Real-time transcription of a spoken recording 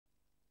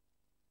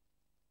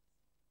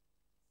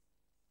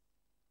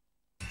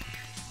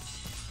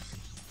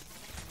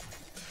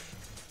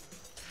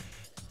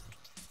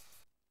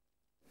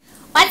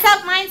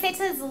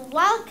Mindsetters,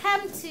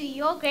 welcome to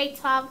your grade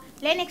 12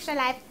 Learn Extra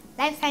Life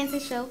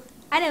Sciences show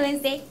on a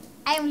Wednesday.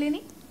 I am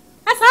Looney.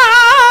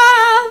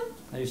 Awesome!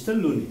 Are you still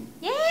loony?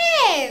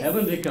 Yes!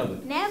 Haven't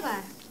recovered?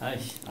 Never.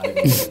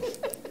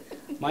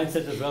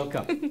 Mindsetters,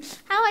 welcome.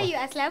 How are you,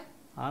 Aslam?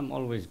 I'm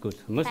always good.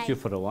 Missed you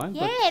for a while.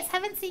 Yes,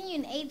 haven't seen you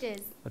in ages.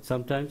 But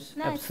sometimes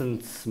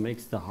absence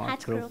makes the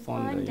heart grow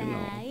fonder, you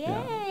know.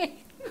 Yay!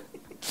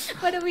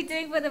 What are we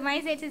doing for the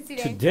Mindsetters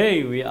today?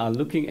 Today we are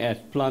looking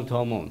at plant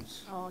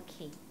hormones.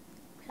 Okay.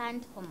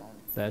 Plant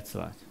hormones. That's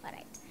right. All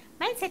right.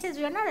 Mindsetters,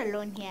 we are not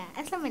alone here.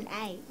 Aslam and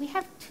I, we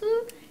have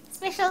two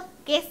special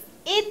guests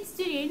in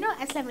studio. You know,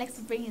 Aslam likes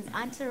to bring his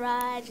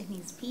entourage and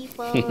his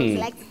people who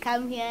like to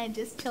come here and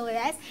just chill with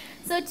us.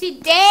 So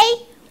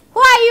today,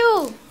 who are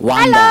you?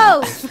 Wanda.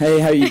 Hello. Hey,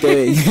 how you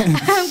doing?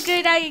 I'm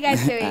good. How are you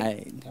guys doing?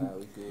 Hi. We're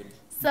good.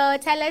 So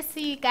tell us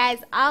who you guys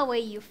are, where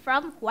you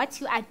from,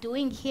 what you are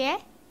doing here.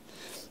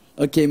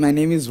 Okay, my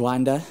name is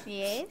Wanda.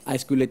 Yes. I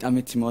school at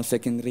Ametimo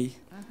Secondary.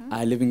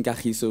 I live in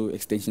Kagiso,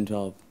 Extension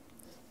 12.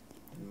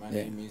 And my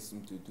name is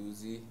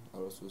Mtutuzi. I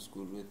also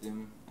school with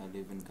him. I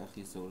live in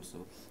Kagiso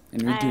also.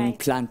 And we're doing Alright.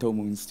 plant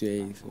hormones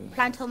today. So.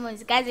 Plant hormones.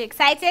 You guys are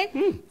excited?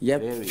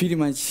 Yep, Very. pretty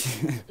much.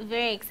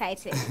 Very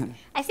excited.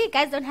 I see you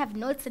guys don't have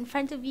notes in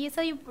front of you, so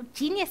you're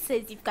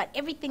geniuses. You've got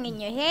everything in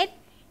your head.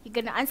 You're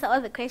going to answer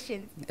all the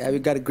questions. Yeah, we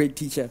got a great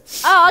teacher.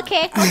 Oh,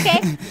 okay.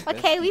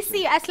 Okay, we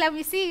see you, Aslam.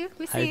 We see you.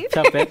 We see you.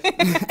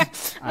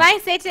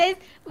 Mindsetters.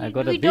 I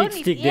got a big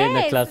stick there in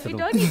the classroom. We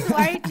don't need to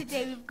worry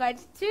today. We've got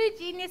two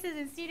geniuses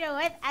in studio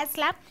with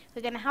Aslam.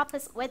 We're going to help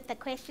us with the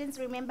questions.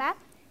 Remember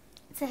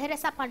to hit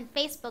us up on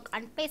Facebook,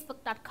 on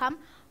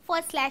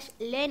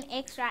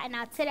facebook.com/learnextra. And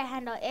our Twitter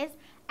handle is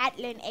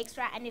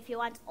 @learnextra. And if you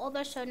want all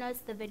the show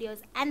notes, the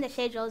videos, and the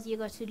schedules, you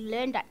go to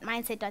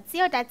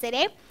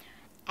learn.mindset.co.za.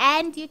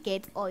 And you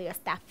get all your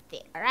stuff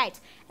there. All right.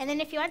 And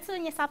then if you want to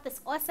win yourself this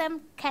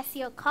awesome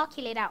Casio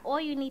calculator, all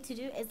you need to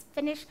do is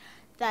finish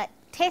the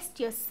Test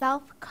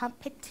Yourself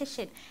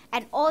competition.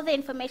 And all the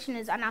information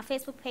is on our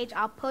Facebook page.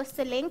 I'll post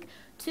a link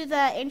to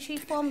the entry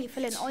form. You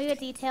fill in all your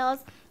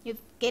details. You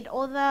get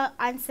all the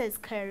answers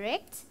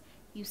correct.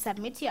 You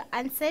submit your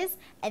answers,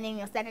 and then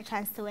you'll stand a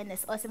chance to win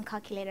this awesome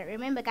calculator.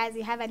 Remember, guys,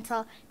 you have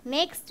until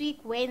next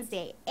week,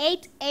 Wednesday,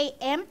 8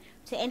 a.m.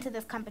 to enter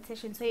this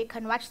competition. So you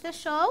can watch the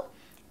show,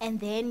 and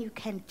then you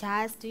can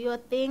just do your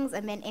things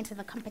and then enter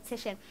the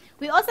competition.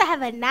 We also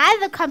have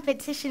another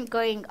competition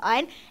going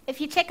on.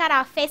 If you check out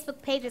our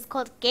Facebook page, it's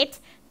called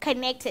Get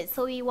Connected.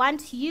 So we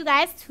want you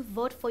guys to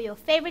vote for your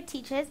favorite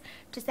teachers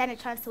to stand a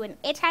chance to win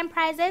airtime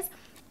prizes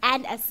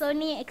and a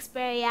Sony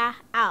Xperia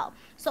L.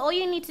 So all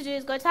you need to do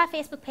is go to our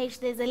Facebook page.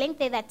 There's a link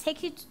there that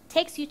takes you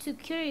to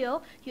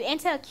Curio. You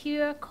enter a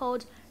Curio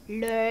code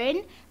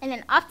LEARN, and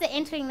then after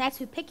entering that,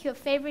 you pick your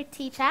favorite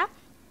teacher.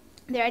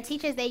 There are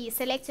teachers there. You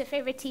select your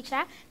favorite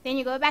teacher. Then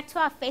you go back to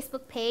our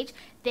Facebook page.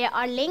 There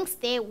are links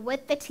there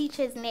with the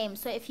teacher's name.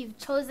 So if you've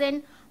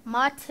chosen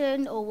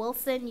Martin or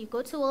Wilson, you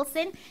go to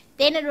Wilson.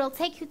 Then it will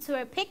take you to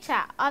a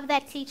picture of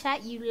that teacher.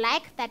 You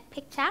like that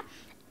picture.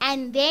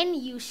 And then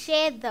you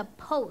share the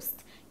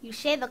post. You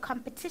share the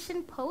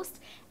competition post.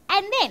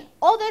 And then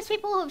all those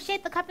people who have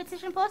shared the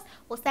competition post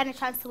will stand a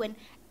chance to win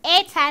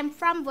airtime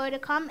from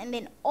Vodacom. And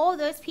then all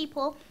those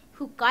people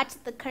who got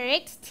the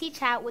correct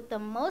teacher with the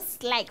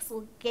most likes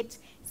will get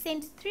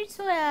sent through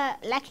to a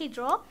lucky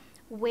draw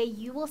where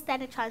you will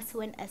stand a chance to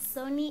win a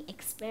Sony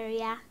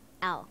Xperia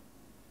L.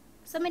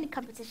 So many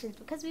competitions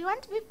because we've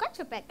got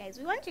your back, guys.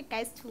 We want you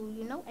guys to,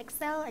 you know,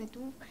 excel and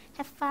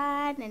have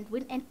fun and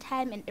win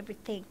time and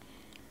everything.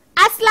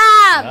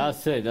 Aslam!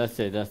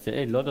 That's it.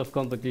 A lot of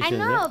competition. I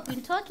know, I've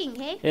been talking,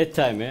 hey?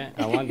 Airtime,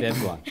 I want that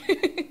one.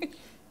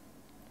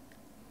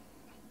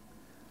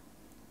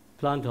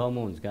 Plant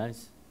hormones,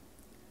 guys.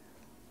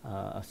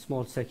 A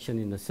small section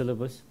in the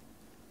syllabus,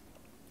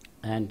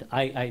 and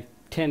I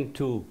tend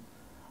to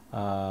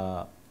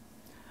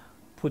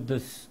put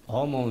this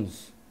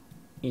hormones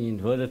in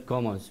inverted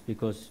commas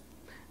because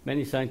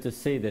many scientists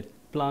say that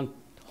plant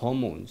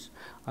hormones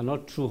are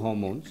not true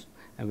hormones,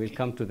 and we'll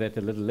come to that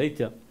a little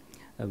later.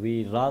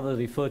 We rather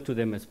refer to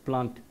them as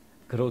plant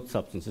growth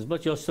substances,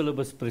 but your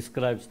syllabus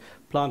prescribes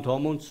plant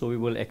hormones, so we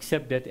will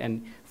accept that,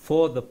 and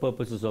for the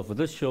purposes of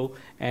this show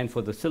and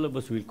for the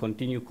syllabus, we'll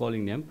continue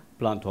calling them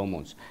plant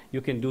hormones.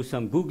 You can do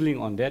some Googling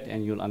on that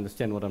and you'll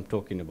understand what I'm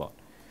talking about.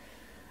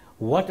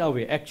 What are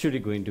we actually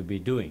going to be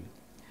doing?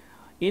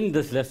 In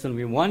this lesson,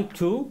 we want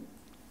to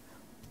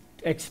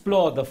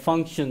explore the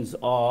functions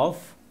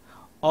of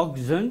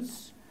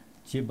auxins,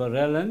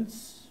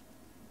 gibberellins,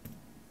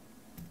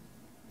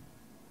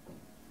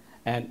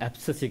 and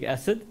abscisic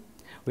acid.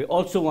 We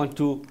also want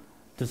to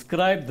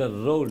describe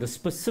the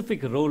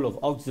specific role of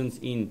auxins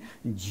in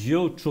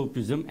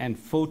geotropism and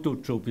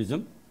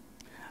phototropism.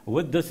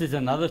 With this is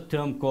another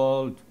term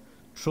called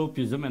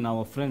tropism, and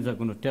our friends are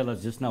going to tell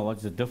us just now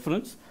what's the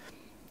difference.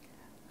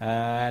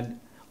 And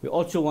we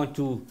also want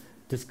to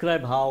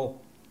describe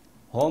how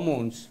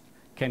hormones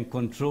can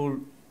control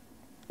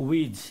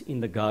weeds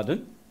in the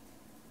garden.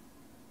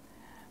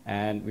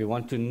 And we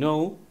want to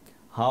know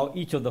how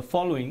each of the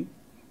following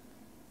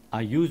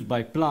are used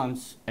by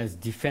plants as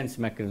defense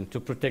mechanisms to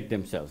protect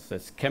themselves,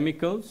 as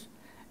chemicals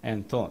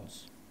and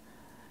thorns.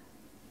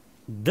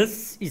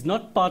 This is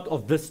not part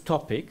of this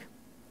topic,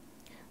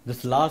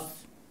 this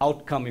last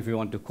outcome, if you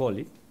want to call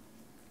it,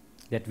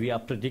 that we are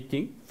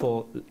predicting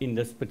for in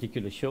this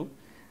particular show.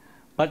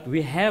 But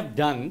we have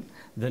done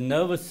the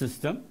nervous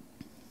system,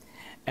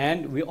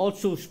 and we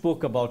also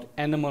spoke about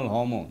animal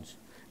hormones.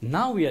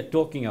 Now we are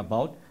talking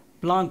about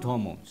plant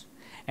hormones.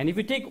 And if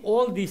you take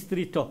all these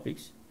three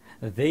topics,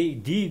 they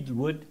deal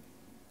with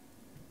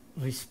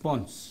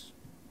response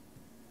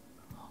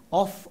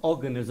of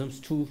organisms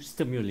to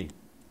stimuli.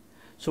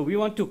 So we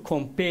want to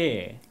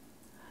compare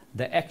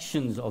the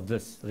actions of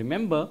this.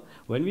 Remember,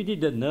 when we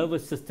did the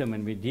nervous system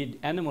and we did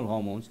animal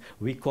hormones,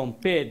 we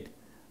compared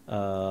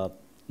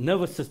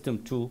nervous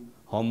system to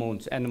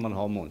hormones, animal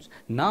hormones.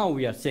 Now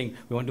we are saying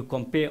we want to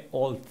compare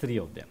all three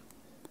of them.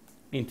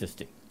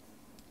 Interesting.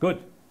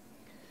 Good.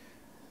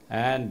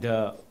 And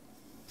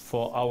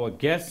for our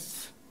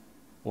guests,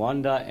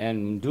 Wanda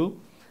and Mdu,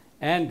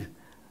 and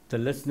the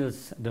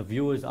listeners, the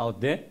viewers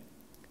out there,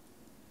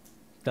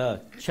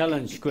 the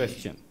challenge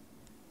question.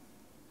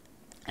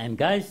 And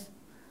guys,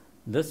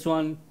 this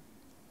one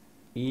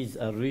is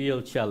a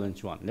real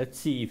challenge one. Let's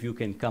see if you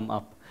can come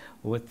up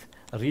with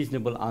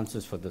reasonable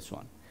answers for this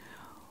one.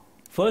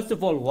 First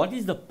of all, what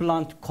is the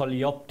plant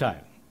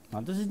coleoptile?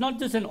 Now, this is not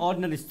just an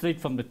ordinary straight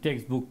from the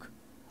textbook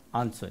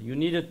answer. You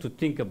needed to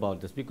think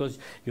about this because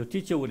your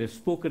teacher would have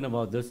spoken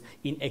about this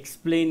in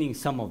explaining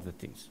some of the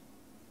things.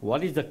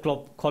 What is the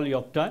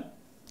coleoptile?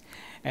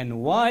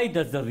 And why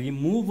does the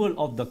removal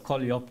of the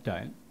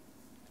coleoptile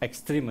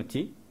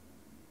extremity,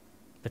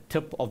 the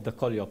tip of the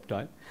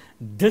coleoptile,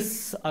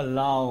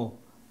 disallow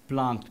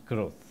plant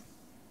growth?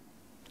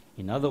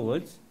 In other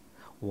words,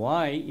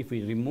 why, if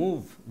we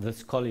remove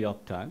this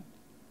coleoptile,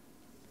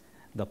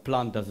 the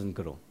plant doesn't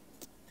grow?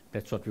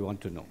 That's what we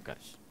want to know,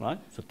 guys. Right?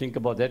 So think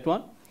about that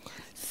one.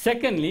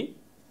 Secondly,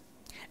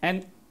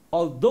 and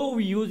although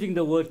we're using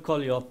the word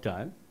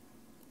coleoptile,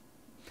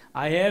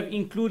 I have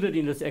included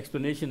in this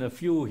explanation a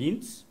few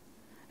hints,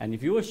 and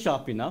if you were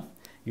sharp enough,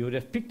 you would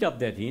have picked up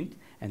that hint,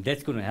 and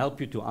that's going to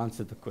help you to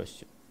answer the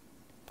question.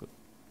 Good.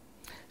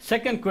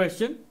 Second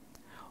question,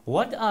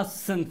 what are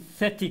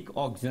synthetic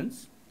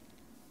auxins?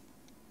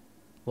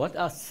 What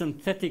are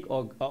synthetic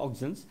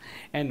auxins,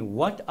 and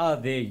what are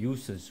their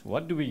uses?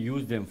 What do we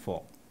use them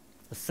for?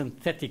 The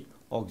synthetic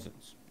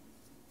auxins.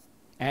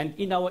 And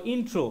in our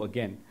intro,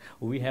 again,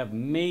 we have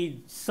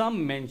made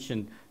some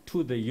mention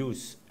to the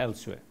use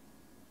elsewhere.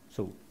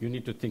 So you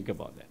need to think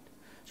about that.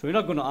 So we're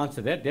not going to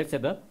answer that. That's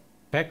at the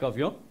back of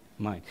your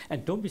mind.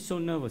 And don't be so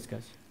nervous,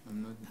 guys.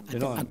 I'm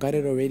not. I got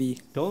it already.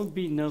 Don't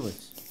be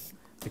nervous,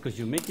 because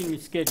you're making me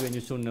scared when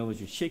you're so nervous.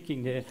 You're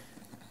shaking there.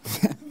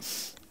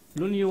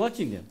 Luni, you're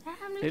watching them.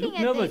 I'm They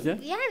looking look at nervous, them.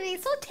 eh? Yeah, they're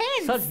so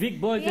tense. Such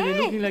big boys, and Yeah.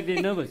 they're looking like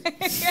they're nervous.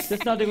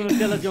 Just now they're going to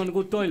tell us they want to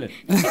go toilet.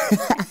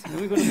 And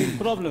we're going to be in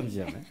problems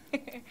here, man.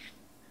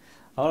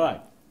 All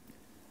right.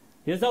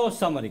 Here's our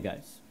summary,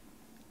 guys.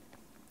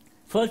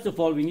 First of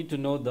all, we need to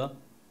know the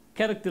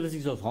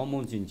characteristics of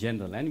hormones in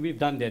general. And we've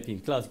done that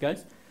in class,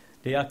 guys.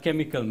 They are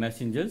chemical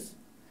messengers.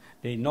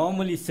 They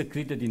normally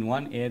secreted in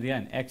one area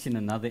and acts in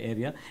another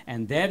area.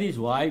 And that is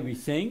why we're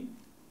saying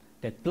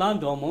that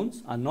plant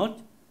hormones are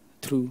not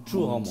True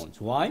hormones.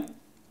 Why?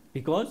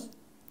 Because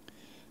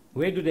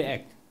where do they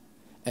act?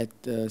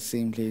 At the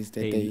same place that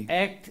They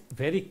act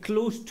very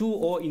close to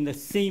or in the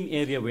same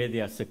area where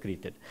they are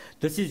secreted.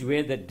 This is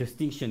where that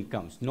distinction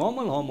comes.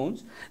 Normal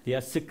hormones, they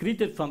are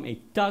secreted from a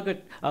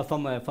target,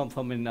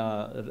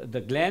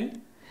 the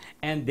gland,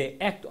 and they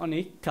act on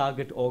a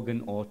target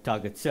organ or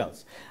target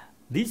cells.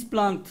 These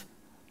plant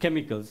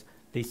chemicals,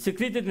 they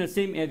secreted in the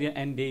same area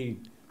and they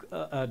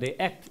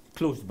act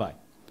close by.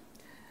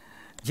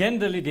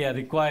 Generally, they are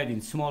required in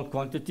small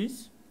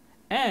quantities,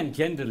 and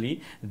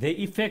generally, their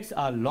effects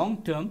are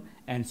long-term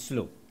and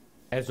slow,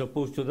 as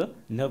opposed to the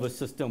nervous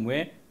system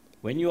where,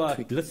 when you are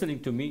Quick.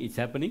 listening to me, it's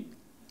happening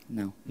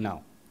now.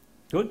 now.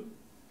 Good?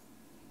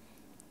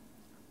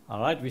 All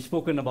right, we've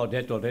spoken about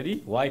that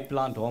already. Why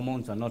plant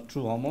hormones are not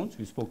true hormones.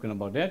 We've spoken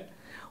about that.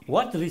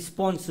 What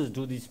responses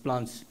do these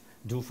plants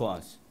do for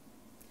us?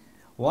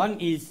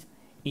 One is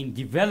in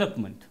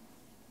development.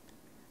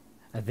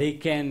 They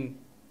can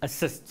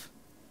assist.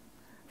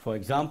 For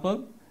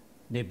example,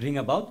 they bring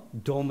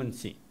about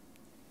dormancy.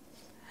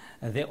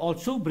 They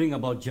also bring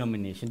about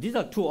germination. These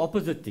are two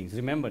opposite things.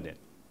 Remember that.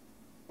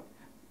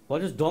 What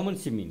does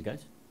dormancy mean,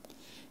 guys?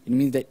 It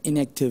means that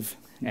inactive.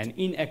 An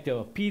inactive,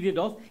 a period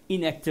of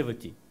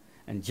inactivity.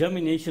 And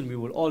germination, we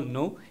will all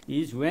know,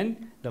 is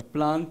when the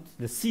plant,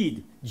 the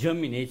seed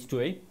germinates to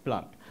a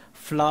plant.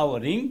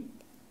 Flowering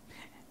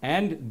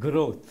and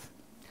growth.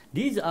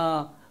 These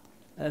are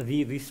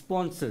the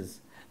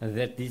responses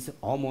that these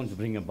hormones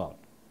bring about.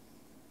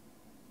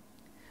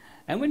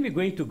 And when we're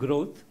going to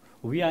growth,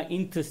 we are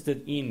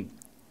interested in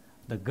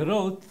the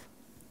growth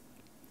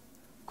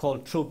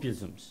called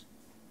tropisms.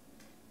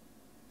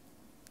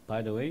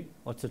 By the way,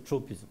 what's a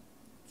tropism?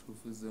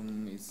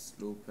 Trophism is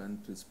slow plant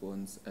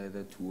response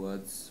either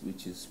towards,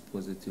 which is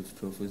positive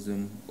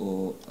trophism,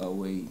 or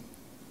away,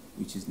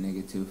 which is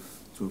negative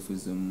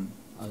trophism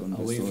from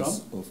Away the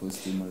source from? of a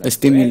stimuli. A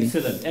stimuli.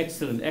 Excellent,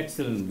 excellent,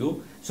 excellent,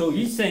 Lou. So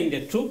he's saying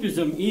that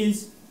tropism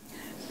is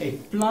a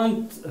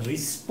plant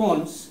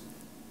response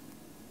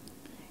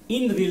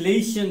in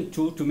relation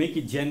to make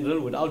it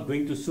general without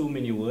going to so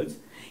many words,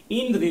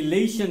 in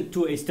relation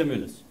to a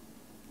stimulus.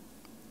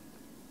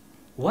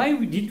 Why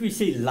did we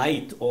say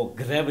light or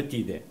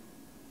gravity there?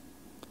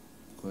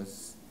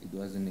 Because it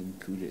wasn't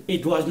included.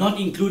 It was not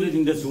included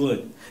in this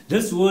word.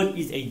 This word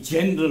is a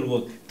general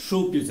word,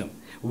 tropism.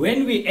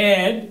 When we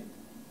add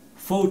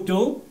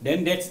photo,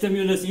 then that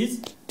stimulus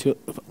is To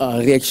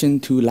reaction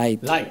to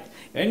light. light.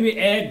 When we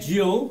add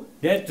geo,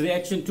 that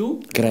reaction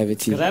to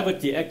Gravity.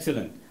 gravity,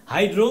 excellent.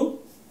 Hydro,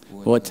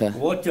 Water.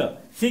 water.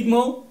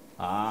 Sigmo,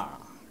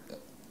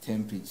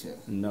 Temperature.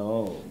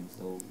 no.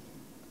 So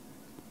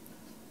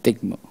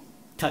Tigmo.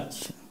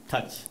 Touch,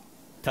 touch,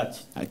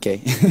 touch.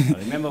 Okay.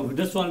 Remember,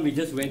 this one we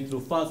just went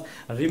through fast.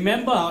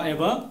 Remember,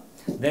 however,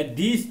 that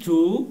these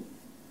two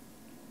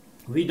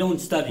we don't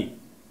study.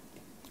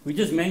 We're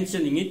just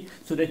mentioning it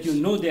so that you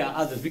know there are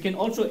others. We can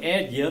also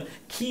add here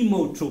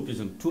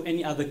chemotropism to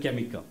any other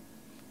chemical.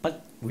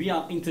 But we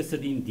are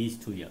interested in these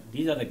two here.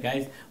 These are the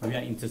guys we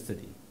are interested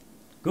in.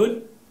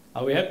 Good?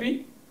 Are we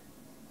happy?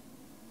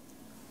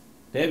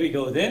 There we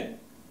go there.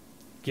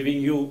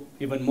 Giving you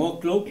even more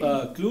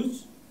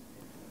clues.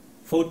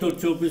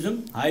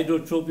 Phototropism,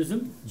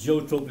 hydrotropism,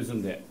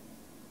 geotropism there.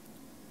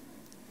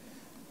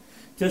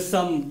 Just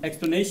some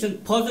explanation.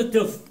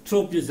 Positive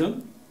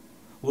tropism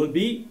will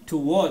be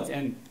towards,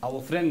 and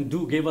our friend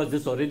Du gave us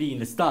this already in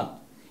the start.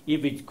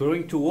 If it's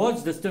growing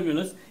towards the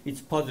stimulus,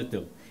 it's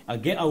positive.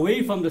 Again,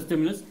 away from the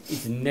stimulus,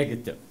 it's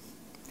negative.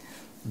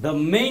 The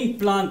main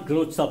plant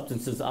growth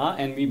substances are,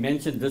 and we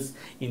mentioned this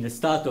in the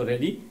start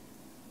already,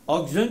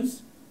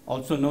 auxins,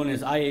 also known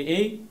as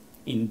IAA,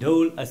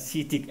 indole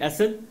acetic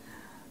acid,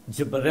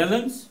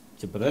 gibberellins,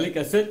 gibberellic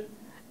acid,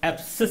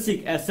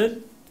 abscisic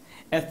acid,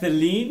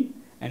 ethylene,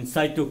 and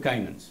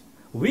cytokinins.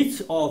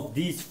 Which of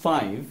these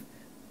five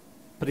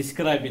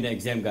prescribed in the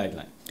exam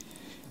guideline?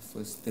 the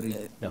first three.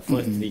 The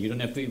first three. You don't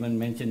have to even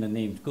mention the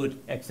names. Good,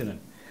 excellent.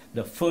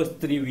 The first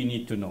three we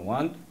need to know.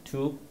 1,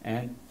 2,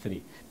 and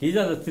 3. These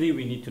are the three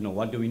we need to know.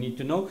 What do we need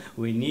to know?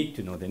 We need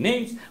to know the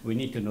names, we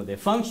need to know their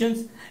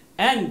functions,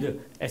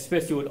 and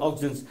especially with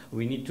auxins,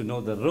 we need to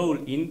know the role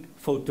in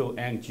photo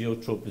and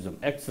geotropism.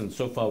 Excellent.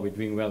 So far we're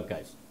doing well,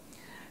 guys.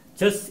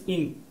 Just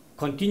in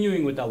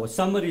continuing with our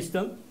summary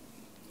still,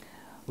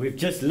 we've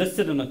just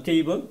listed on a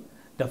table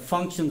the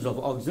functions of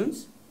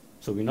auxins.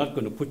 So we're not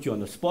going to put you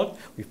on the spot.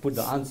 We've put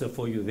the answer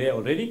for you there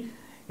already.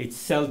 It's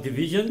cell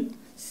division,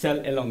 cell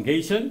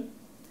elongation,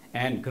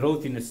 and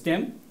growth in the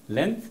stem,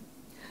 length,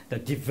 the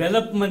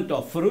development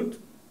of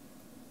fruit.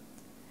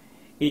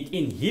 It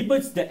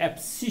inhibits the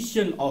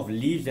abscission of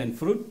leaves and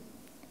fruit.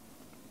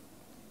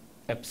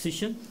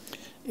 Abscission,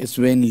 It's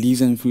when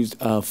leaves and fruits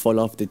fall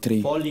off the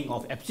tree. falling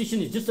off.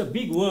 Abscission is just a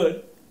big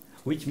word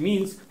which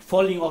means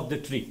falling off the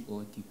tree.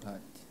 Or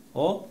depart.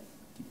 Or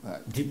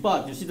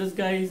depart. You see, this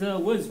guy is a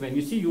wordsman.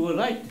 You see, you were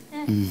right.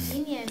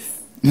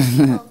 Genius.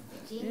 Oh,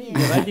 You're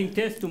genius. writing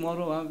test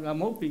tomorrow. I'm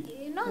hoping.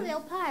 You know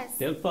they'll pass.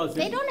 They'll pass.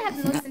 They don't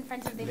have notes in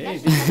front of them. They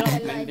That's did just some, their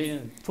and lives.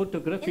 they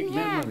photographic In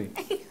here. memory.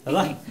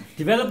 Right.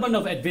 Development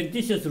of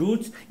adventitious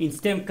roots in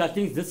stem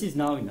cuttings. This is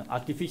now in the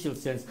artificial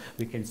sense.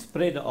 We can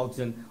spray the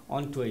auxin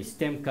onto a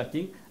stem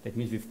cutting. That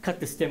means we've cut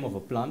the stem of a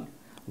plant.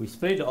 We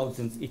spray the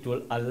auxins. It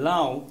will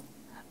allow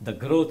the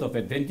growth of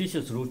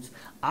adventitious roots.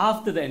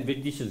 After the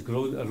adventitious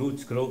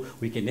roots grow,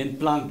 we can then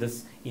plant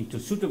this into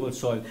suitable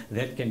soil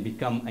that can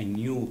become a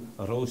new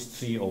rose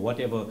tree or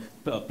whatever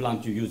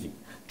plant you're using.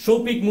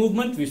 Tropic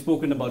movement, we've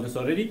spoken about this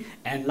already.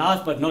 And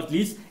last but not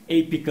least,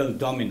 apical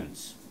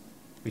dominance.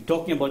 We're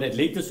talking about that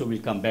later, so we'll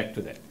come back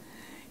to that.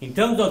 In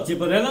terms of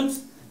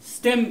gibberellins,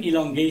 stem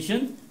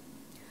elongation,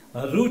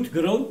 root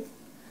growth,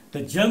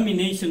 the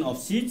germination of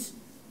seeds,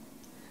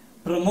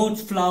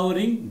 promotes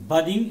flowering,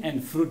 budding,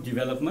 and fruit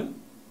development.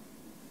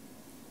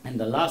 And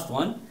the last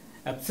one,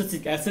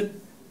 abscisic acid,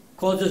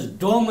 causes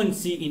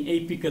dormancy in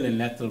apical and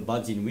lateral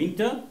buds in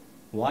winter.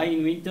 Why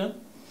in winter?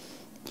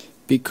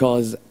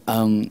 Because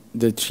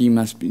the tree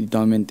must be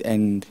dormant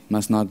and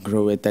must not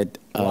grow at that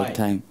Why?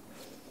 time.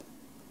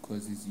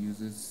 Because it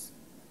uses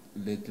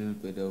little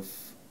bit of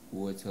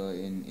water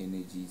and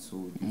energy.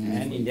 So it uses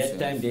And for in that itself.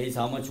 time there is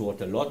how much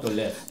water? Lot or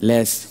less?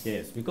 Less.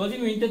 Yes, because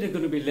in winter there's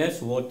going to be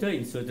less water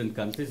in certain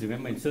countries.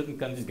 Remember, in certain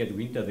countries get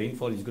winter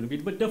rainfall is going to be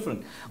a bit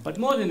different. But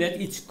more than that,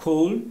 it's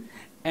cold,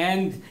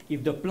 and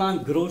if the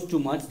plant grows too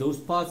much, those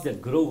parts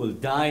that grow will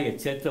die,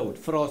 etc., with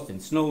frost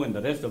and snow and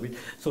the rest of it.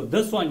 So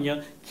this one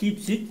here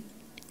keeps it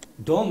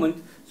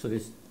dormant, so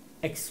there's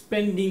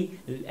expending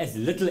as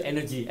little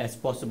energy as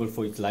possible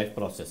for its life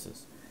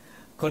processes.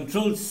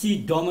 Controls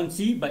seed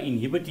dormancy by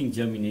inhibiting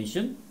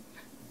germination.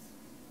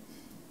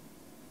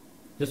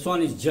 This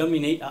one is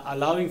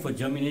allowing for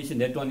germination.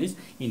 That one is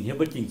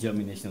inhibiting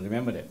germination.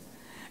 Remember that.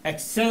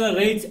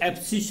 accelerates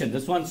abscission.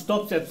 This one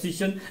stops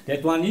abscission.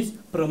 That one is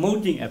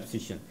promoting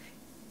abscission.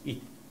 It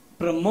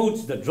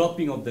promotes the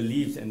dropping of the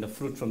leaves and the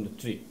fruit from the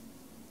tree.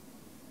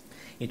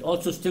 It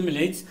also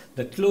stimulates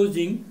the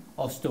closing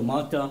of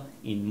stomata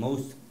in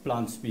most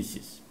plant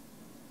species.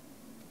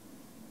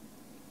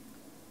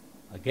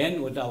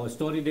 Again, with our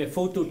story there,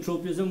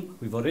 phototropism,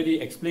 we've already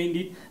explained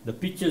it. The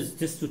pictures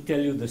just to tell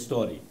you the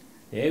story.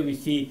 There we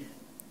see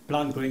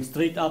plant growing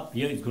straight up.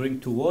 Here it's growing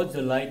towards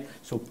the light,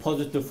 so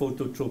positive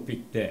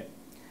phototropic there.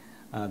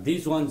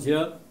 These ones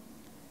here,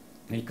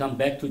 we'll come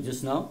back to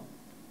just now.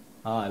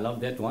 I love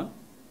that one.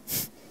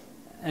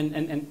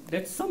 And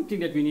that's something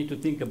that we need to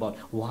think about.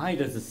 Why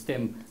does the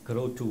stem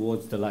grow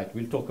towards the light?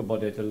 We'll talk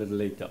about that a little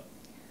later.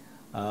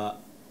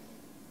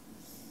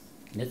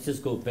 Let's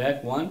just go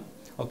back one.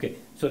 Okay,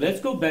 so let's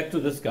go back to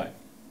this guy.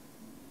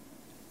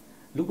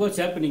 Look what's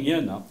happening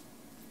here now.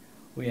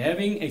 We're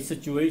having a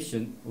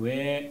situation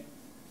where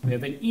we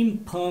have an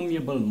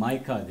impermeable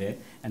mica there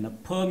and a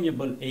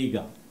permeable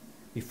agar.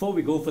 Before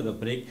we go for the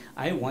break,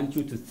 I want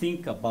you to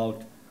think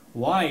about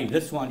why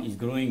this one is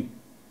growing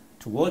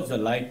towards the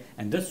light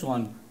and this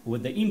one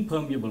with the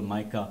impermeable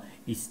mica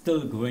is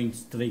still going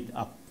straight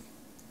up.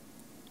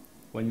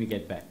 When we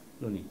get back,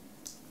 Loni.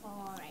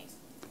 Alright.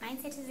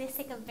 Mindset is let's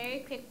take a very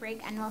quick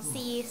break and we'll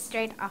see you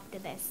straight after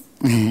this.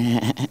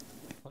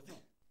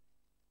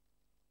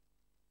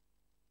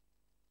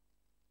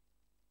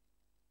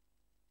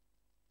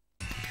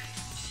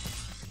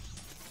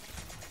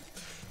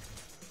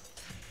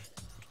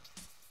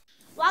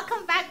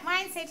 Welcome back,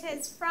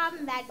 Mindsetters,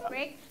 from that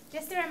break.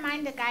 Just a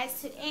reminder, guys,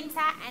 to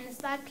enter and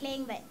start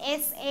playing the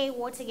SA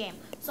Water Game.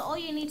 So all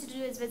you need to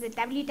do is visit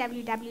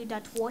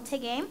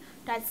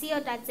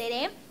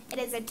www.watergame.co.za. It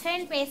is a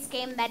turn-based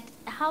game that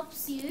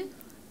helps you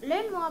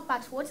learn more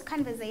about water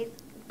conservation.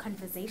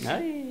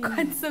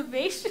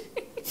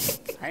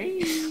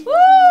 Woo!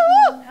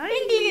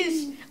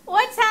 English.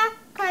 Water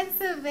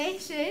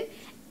conservation.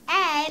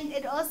 And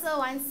it also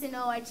wants to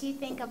know what you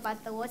think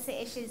about the water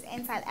issues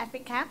in South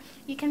Africa.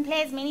 You can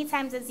play as many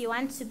times as you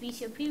want to beat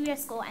your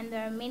previous score, and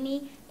there are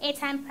many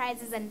airtime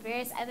prizes and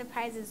various other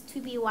prizes to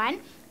be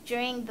won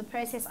during the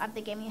process of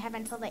the game. You have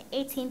until the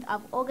 18th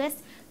of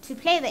August to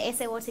play the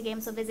SA Water Game,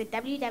 so visit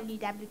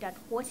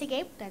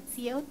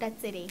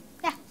www.watergame.co.za.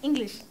 Yeah,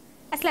 English.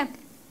 Aslam.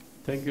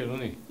 Thank you,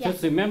 Loni. Yeah.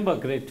 Just remember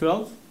grade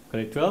 12,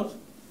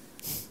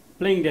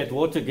 playing that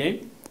water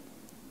game,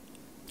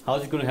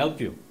 how's it going to help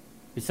you?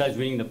 Besides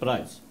winning the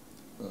prize?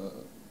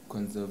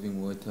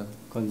 Conserving water.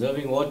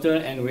 Conserving water,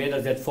 and where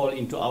does that fall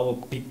into our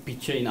big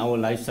picture in our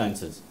life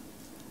sciences?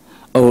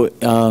 Oh,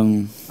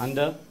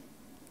 Under?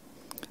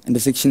 in the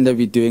section that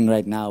we're doing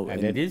right now.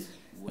 And that is?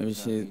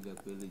 Which is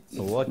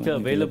So water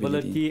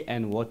availability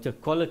and water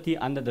quality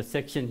under the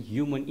section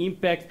human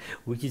impact,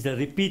 which is a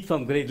repeat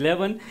from grade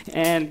 11,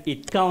 and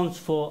it counts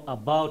for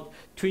about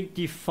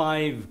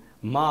 25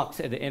 marks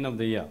at the end of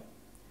the year.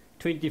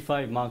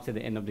 25 marks at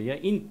the end of the year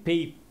in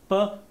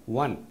paper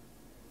 1.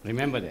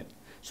 Remember that.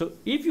 So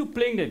if you're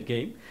playing that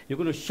game, you're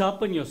going to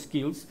sharpen your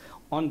skills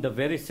on the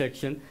very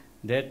section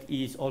that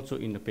is also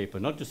in the paper.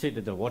 Not to say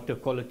that the water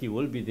quality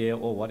will be there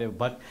or whatever,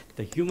 but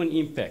the human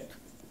impact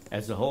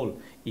as a whole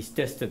is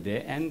tested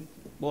there, and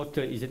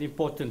water is an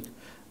important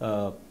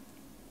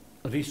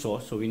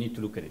resource, so we need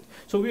to look at it.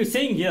 So we're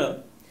saying here,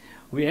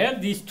 we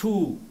have these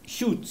two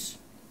shoots.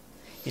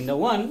 In the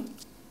one,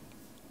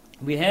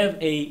 we have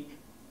a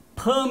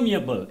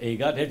permeable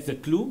agar, that's the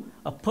clue,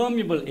 a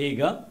permeable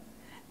agar,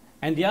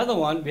 and the other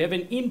one, we have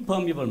an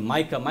impermeable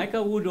mica.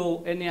 Mica wood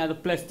or any other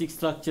plastic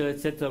structure,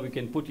 etc. we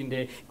can put in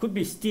there. It could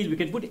be steel, we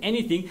can put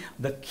anything,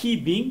 the key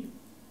being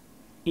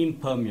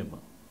impermeable.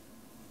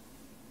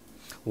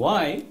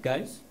 Why,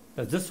 guys,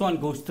 does this one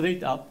go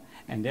straight up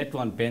and that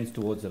one bends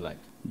towards the light?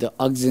 the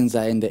auxins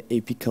are in the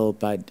apical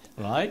bud.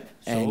 Right,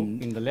 so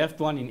And in the left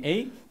one in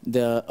A,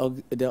 The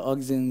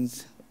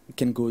auxins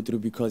can go through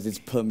because it's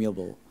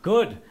permeable.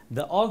 good.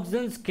 The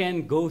auxins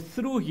can go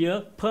through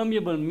here.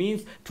 Permeable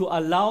means to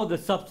allow the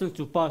substance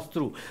to pass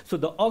through. So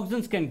the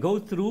auxins can go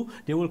through.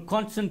 They will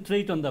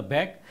concentrate on the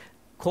back,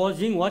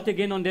 causing what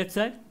again on that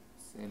side?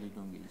 Cell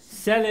elongation.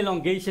 Cell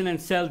elongation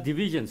and cell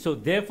division. So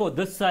therefore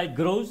this side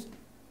grows.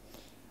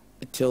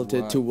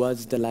 Tilted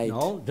towards the light.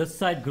 No, this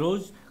side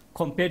grows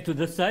compared to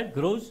this side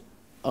grows.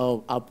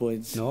 Oh,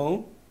 upwards.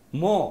 No,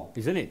 more,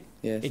 isn't it?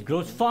 Yes. It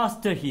grows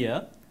faster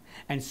here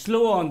and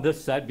slower on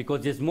this side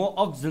because there's more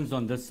auxins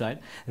on this side.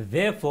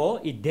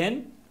 Therefore, it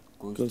then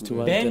Goes to towards the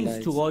the bends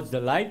light. towards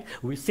the light.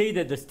 We say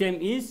that the stem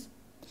is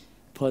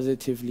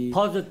Positively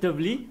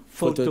positively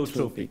phototropic.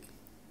 phototropic.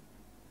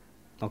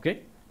 Okay?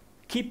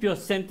 Keep your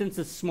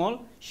sentences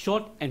small,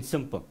 short, and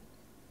simple.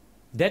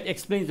 That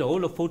explains the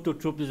whole of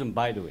phototropism,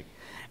 by the way.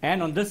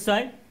 And on this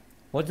side,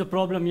 what's the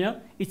problem here?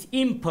 It's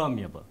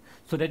impermeable.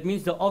 So that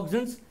means the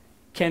auxins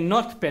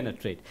cannot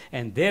penetrate,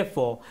 and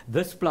therefore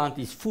this plant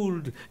is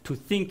fooled to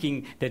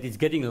thinking that it's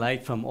getting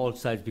light from all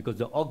sides because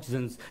the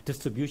auxins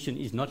distribution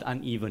is not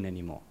uneven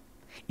anymore.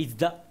 It's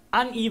the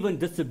uneven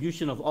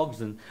distribution of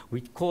auxin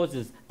which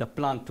causes the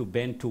plant to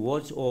bend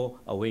towards or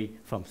away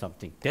from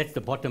something. That's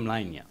the bottom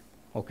line here.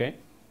 Okay?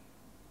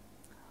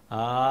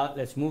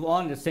 Let's move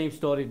on. The same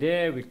story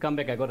there. We'll come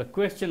back. I got a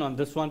question on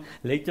this one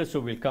later, so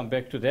we'll come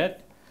back to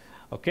that.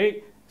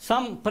 Okay.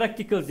 Some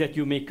practicals that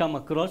you may come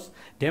across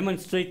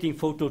demonstrating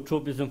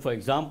phototropism. For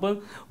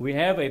example, we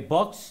have a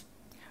box.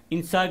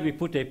 Inside we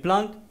put a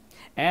plant,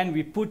 and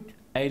we put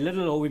a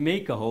little, or we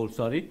make a hole,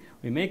 sorry.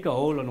 We make a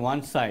hole on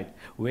one side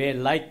where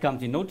light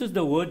comes in. Notice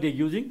the word they're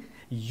using,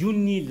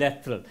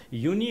 unilateral.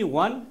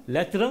 One,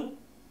 lateral,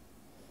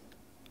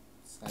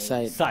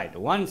 side.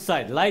 One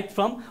side. Light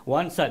from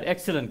one side.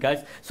 Excellent,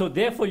 guys. So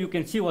therefore, you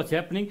can see what's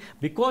happening.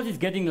 Because it's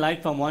getting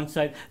light from one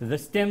side, the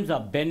stems are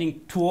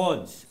bending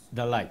towards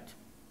the light.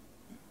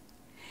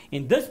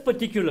 In this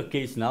particular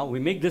case now, we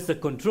make this a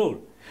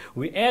control.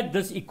 We add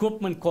this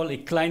equipment called a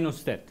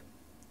clinostat,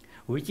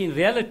 which in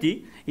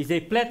reality is a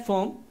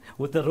platform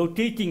with a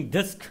rotating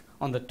disc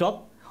on the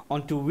top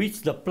onto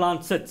which the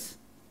plant sits.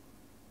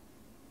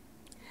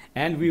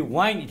 And we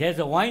wind, it has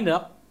a wind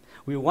up,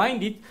 we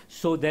wind it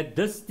so that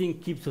this thing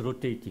keeps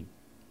rotating.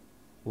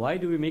 Why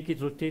do we make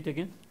it rotate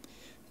again?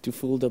 To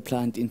fool the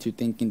plant into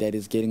thinking that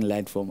it's getting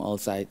light from all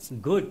sides.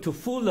 Good, to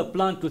fool the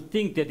plant to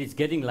think that it's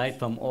getting light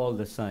from all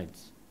the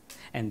sides.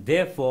 And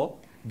therefore,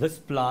 this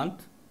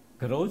plant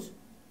grows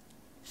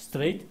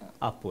straight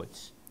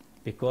upwards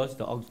because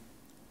the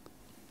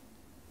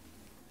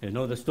you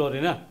know the story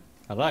now.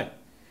 All right.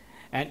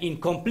 And in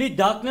complete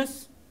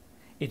darkness,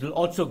 it will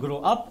also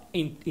grow up.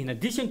 In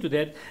addition to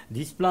that,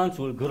 these plants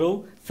will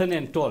grow thin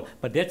and tall.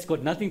 But that's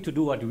got nothing to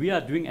do with what we are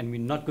doing, and we're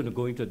not going to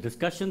go into a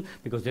discussion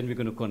because then we're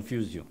going to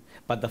confuse you.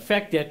 But the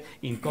fact that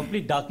in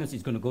complete darkness,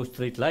 it's going to go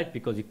straight light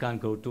because it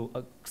can't go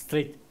to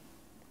straight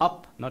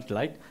up, not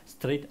light,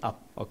 straight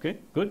up. Okay,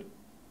 good.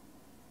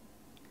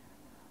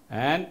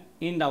 And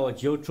in our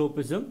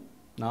geotropism,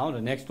 now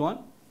the next one.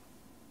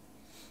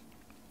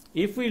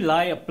 If we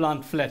lie a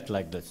plant flat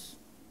like this,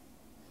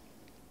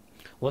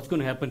 what's going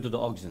to happen to the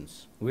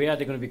oxygens? Where are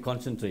they going to be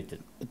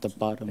concentrated? At the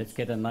bottom. Let's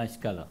get a nice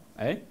color.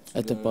 Eh?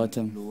 At the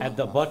bottom. At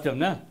the bottom,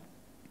 nah?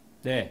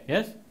 There,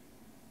 yes?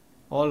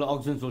 All the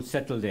oxygens will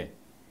settle there.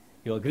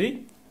 You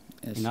agree?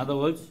 Yes. In other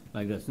words,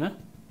 like this, nah?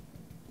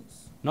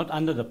 Not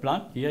under the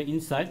plant, here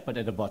inside, but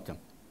at the bottom.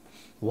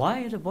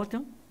 Why at the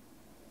bottom?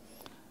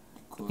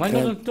 Why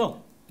not on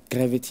top?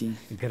 Gravity.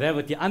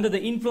 Gravity. Under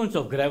the influence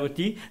of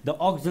gravity, the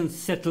oxygens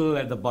settle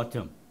at the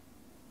bottom.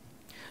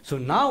 So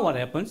now what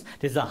happens?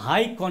 There's a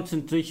high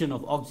concentration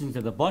of oxygens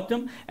at the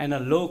bottom and a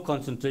low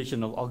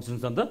concentration of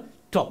oxygens on the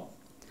top.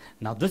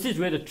 Now this is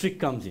where the trick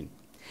comes in.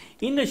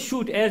 In the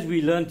shoot, as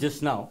we learned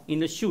just now,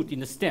 in the shoot, in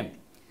the stem,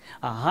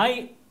 a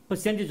high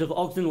percentage of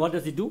oxygen, what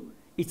does it do?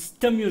 It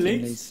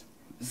stimulates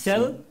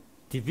cell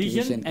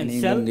division and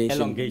cell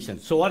elongation.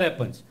 So what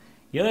happens?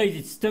 Here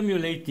it's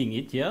stimulating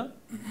it here,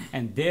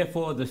 and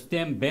therefore the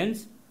stem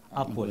bends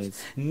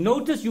upwards.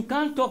 Notice you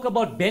can't talk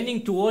about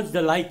bending towards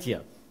the light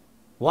here.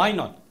 Why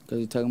not? Because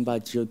you're talking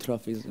about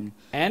geotrophism.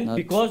 And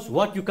because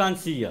what you can't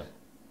see here?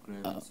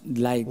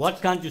 Light.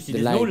 What can't you see?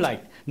 There's no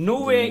light.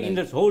 Nowhere in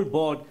this whole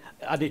board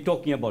are they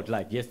talking about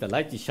light. Yes, the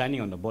light is shining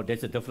on the board.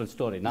 That's a different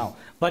story now.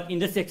 But in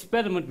this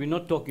experiment, we're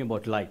not talking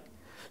about light.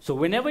 So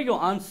whenever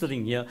you're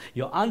answering here,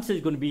 your answer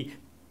is going to be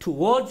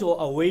towards or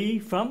away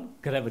from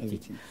gravity.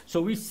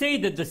 So we say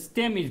that the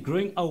stem is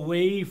growing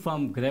away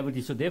from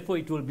gravity. So therefore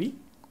it will be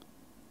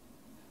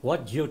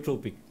what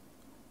geotropic?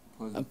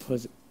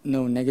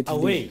 No, negatively.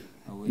 Away.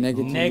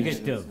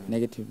 Negatively.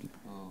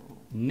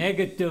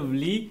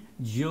 Negatively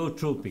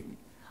geotropic.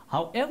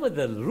 However,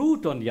 the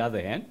root on the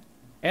other hand,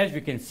 as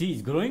we can see,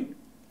 is growing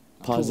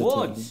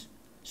towards.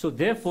 So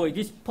therefore it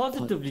is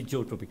positively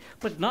geotropic.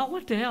 But now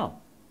what the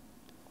hell?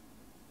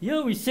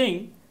 Here we're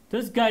saying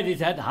this guy has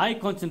had high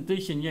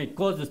concentration here, it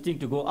caused this thing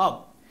to go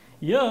up.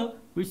 Here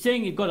we're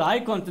saying it got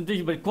high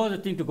concentration, but it caused the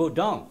thing to go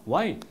down.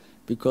 Why?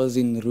 Because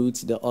in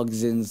roots the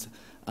oxygens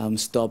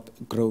stop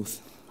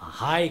growth. A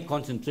high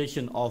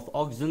concentration of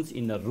oxygens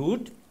in the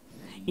root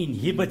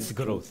inhibits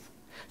growth.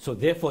 So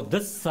therefore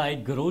this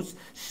side grows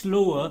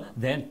slower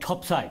than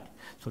top side.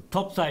 So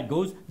top side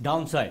goes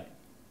downside.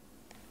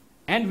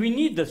 And we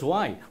need this.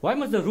 Why? Why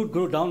must the root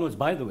grow downwards,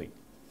 by the way?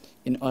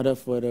 In order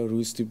for the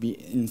roots to be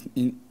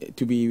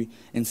to be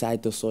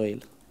inside the soil.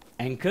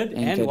 Anchored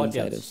and what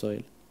inside else? The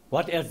soil.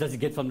 What else does it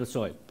get from the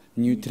soil?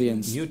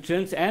 Nutrients.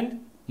 Nutrients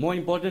and, more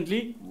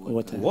importantly,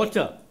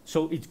 water.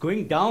 So it's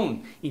going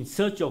down in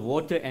search of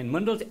water and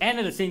minerals, and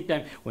at the same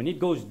time, when it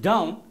goes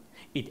down,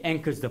 it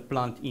anchors the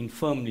plant in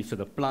firmly, so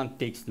the plant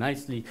takes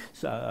nicely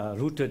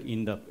rooted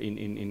in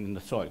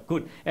the soil.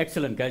 Good,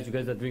 excellent, guys. You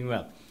guys are doing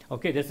well.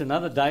 Okay, there's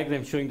another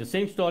diagram showing the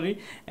same story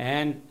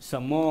and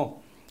some more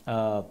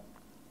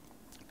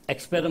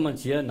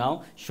experiments here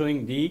now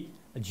showing the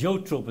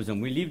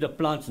geotropism. We leave the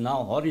plants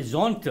now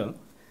horizontal,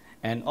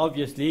 and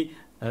obviously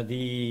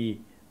the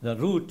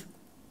root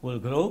will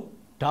grow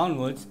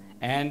downwards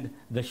and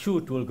the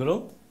shoot will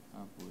grow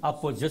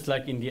upwards, just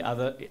like in the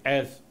other,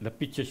 as the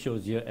picture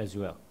shows here as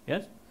well.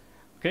 Yes?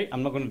 Okay,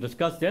 I'm not going to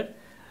discuss that.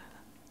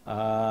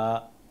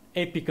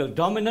 Apical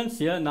dominance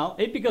here now.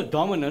 Apical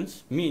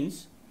dominance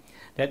means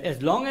that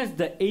as long as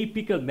the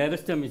apical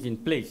meristem is in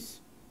place,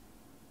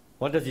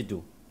 what does it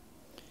do?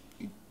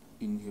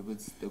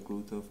 inhibits the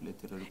growth of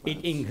lateral branches.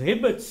 It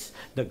inhibits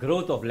the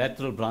growth of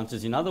lateral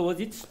branches. In other words,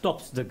 it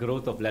stops the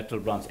growth of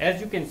lateral branches. As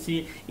you can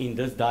see in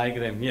this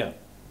diagram here.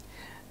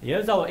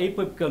 Here's our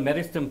apical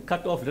meristem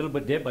cut off a little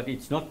bit there, but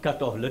it's not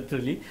cut off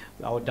literally.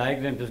 Our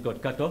diagram just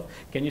got cut off.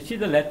 Can you see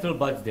the lateral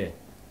buds there?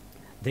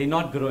 They're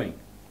not growing.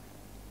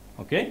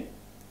 Okay?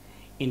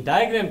 In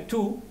diagram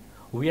 2,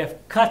 we have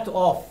cut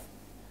off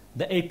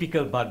the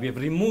apical bud. We have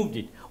removed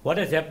it. What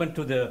has happened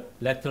to the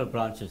lateral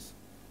branches?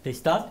 They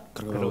start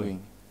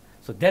growing.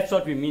 So that's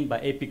what we mean by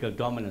apical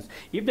dominance.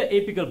 If the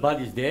apical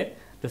bud is there,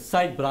 the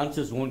side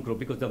branches won't grow,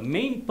 because the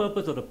main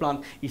purpose of the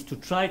plant is to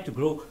try to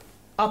grow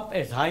up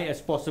as high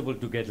as possible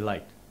to get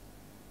light.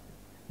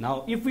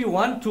 Now, if we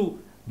want to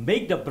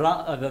make the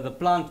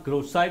plant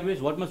grow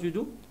sideways, what must we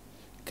do?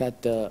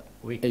 Cut the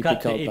We apical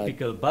cut the bud.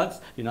 apical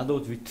buds. In other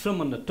words, we trim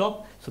on the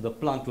top so the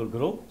plant will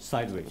grow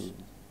sideways.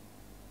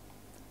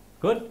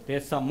 Good.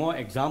 There's some more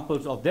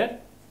examples of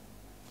that.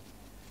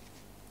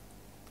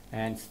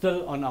 And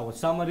still on our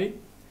summary,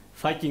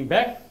 fighting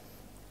back.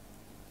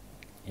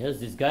 Here's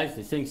these guys.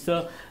 They're saying,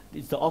 sir,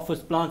 it's the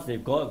office plants.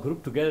 They've got a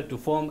group together to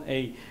form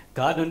a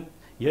garden.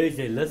 Here is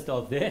a list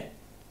of their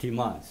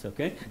demands.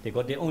 Okay, they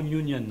got their own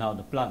union now,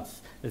 the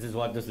plants. This is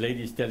what this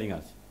lady is telling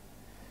us.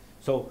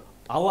 So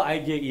our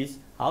idea is,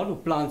 how do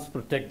plants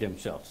protect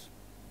themselves?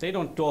 They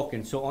don't talk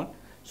and so on.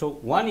 So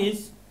one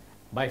is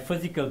by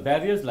physical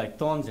barriers like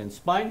thorns and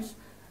spines,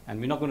 and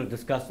we're not going to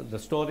discuss the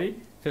story,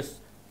 just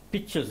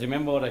pictures,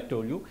 remember what I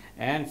told you.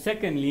 And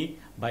secondly,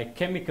 by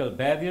chemical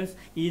barriers,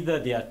 either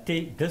they are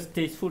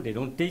distasteful, they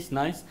don't taste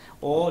nice,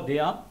 or they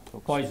are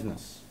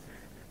poisonous.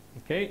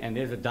 Okay, and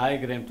there's a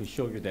diagram to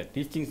show you that.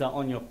 These things are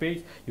on your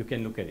page, you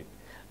can look at it.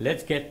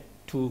 Let's get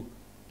to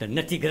the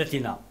nitty-gritty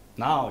now.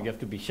 Now you have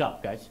to be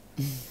sharp, guys.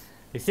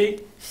 They say,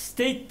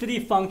 state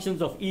 3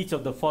 functions of each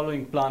of the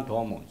following plant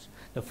hormones.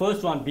 The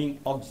first one being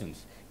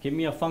auxins. Give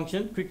me a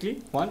function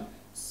quickly. One.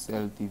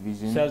 Cell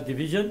division. Cell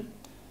division.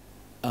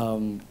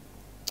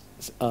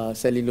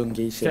 Cell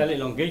elongation. Cell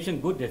elongation,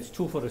 good, that's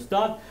 2 for a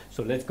start.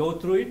 So let's go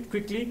through it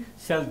quickly.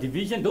 Cell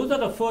division, those are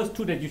the first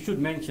 2 that you should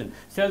mention.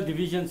 Cell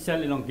division,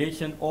 cell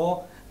elongation,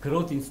 or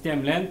growth in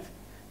stem length.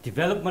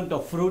 Development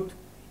of fruit,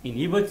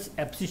 inhibits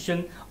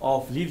abscission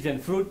of leaves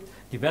and fruit.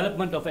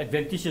 Development of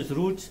adventitious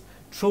roots,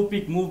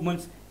 tropic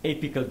movements,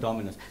 apical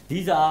dominance.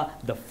 These are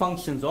the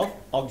functions of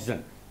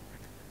auxin.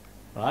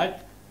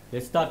 Right?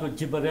 Let's start with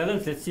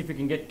gibberellins. Let's see if we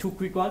can get 2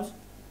 quick ones.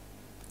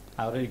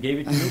 I already gave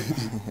it to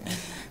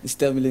you.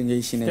 Stem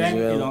elongation as Stem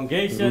well.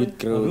 elongation,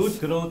 root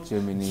growth,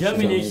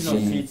 germination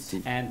of seeds,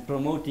 and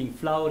promoting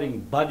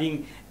flowering,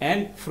 budding,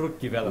 and fruit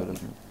development.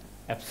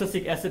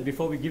 Abscisic acid,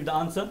 before we give the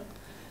answer,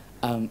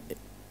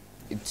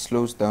 It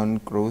slows down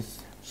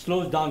growth.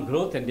 slows down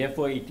growth, and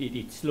therefore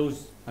it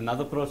slows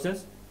another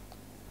process.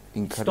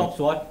 Encourage. Stops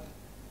what?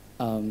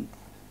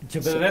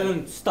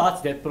 Gibberellin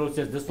starts that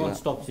process, this one Yeah.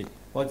 stops it.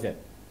 What's that?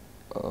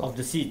 Of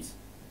the seeds.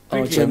 Oh,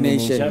 Quickly.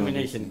 germination.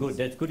 Germination, good.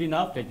 That's good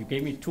enough that you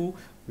gave me 2.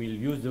 We'll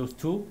use those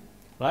 2.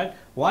 Right?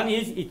 One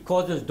is it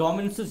causes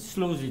dominance,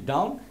 slows it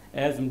down.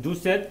 As Mdu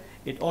said,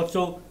 it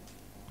also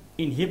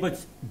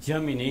inhibits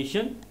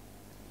germination.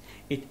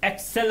 It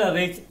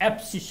accelerates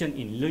abscission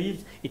in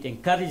leaves. It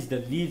encourages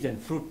the leaves and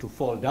fruit to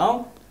fall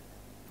down.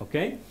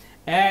 Okay?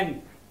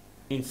 And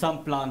in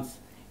some plants,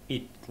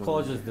 it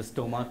causes the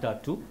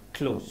stomata to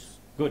close.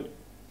 Good.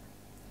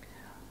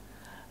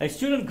 A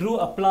student grew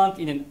a plant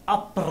in an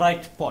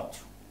upright pot.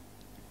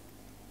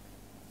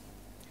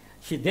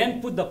 She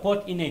then put the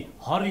pot in a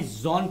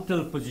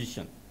horizontal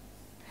position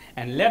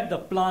and left the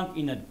plant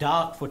in a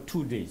dark for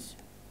 2 days.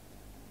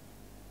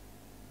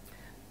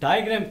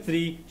 Diagram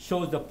 3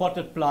 shows the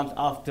potted plant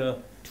after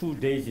 2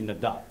 days in the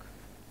dark.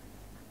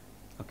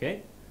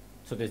 Okay?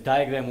 So there's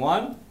diagram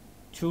 1,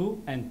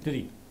 2, and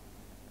 3.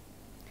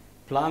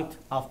 Plant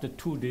after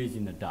 2 days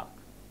in the dark.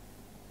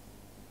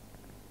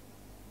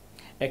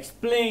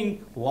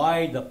 Explain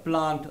why the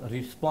plant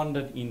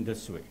responded in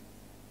this way.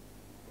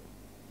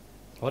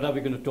 What are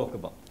we going to talk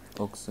about?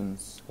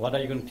 Auxins. What are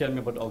you going to tell me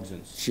about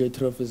auxins?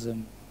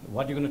 Geotrophism.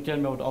 What are you going to tell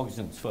me about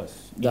auxins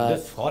first? In That-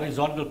 this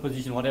horizontal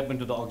position, what happened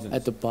to the auxins?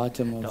 At the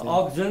bottom of The the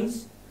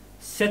auxins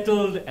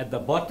settled at the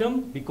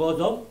bottom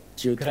because of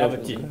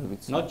gravity.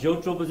 Gravity. Not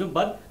geotropism,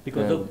 but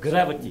because of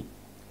gravity.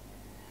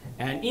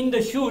 And in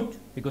the shoot,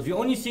 because we're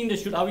only seeing the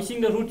shoot, are we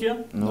seeing the root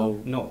here?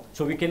 No. No.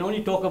 So we can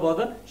only talk about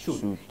the shoot.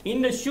 Shoot.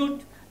 In the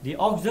shoot, the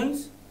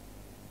auxins,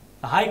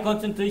 a high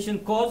concentration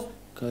caused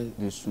Cause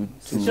The shoot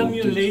to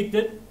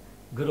stimulated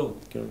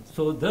growth. growth.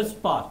 So this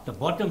part, the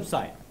bottom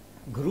side,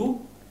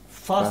 grew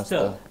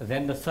faster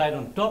than the side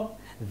on top.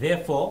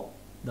 Therefore,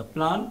 the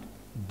plant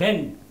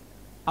bent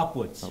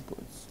upwards.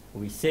 upwards.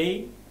 We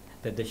say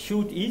that the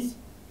shoot is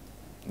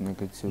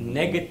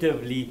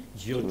negatively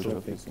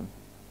geotrophic. Geotrophism.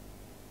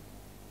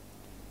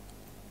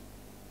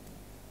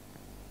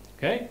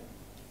 Okay?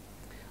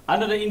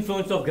 Under the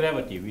influence of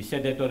gravity, we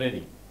said that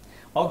already.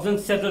 Auxins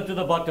settle to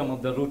the bottom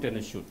of the root and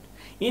the shoot.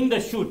 In the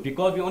shoot,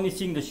 because we're only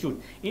seeing the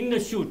shoot, in the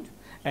shoot,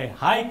 a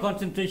high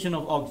concentration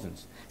of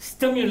auxins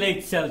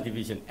stimulates cell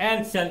division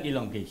and cell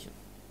elongation.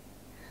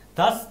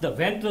 Thus, the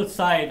ventral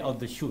side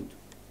of the shoot,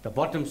 the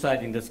bottom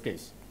side in this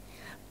case,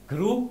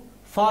 grew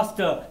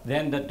faster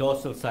than the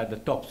dorsal side, the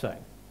top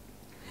side.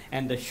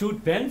 And the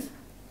shoot bends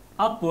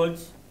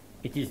upwards,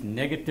 it is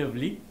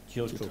negatively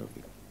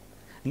geotrophic.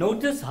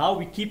 Notice how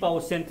we keep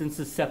our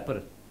sentences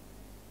separate.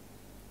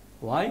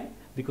 Why?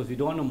 Because we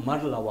don't want to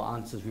muddle our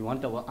answers. We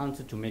want our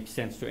answer to make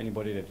sense to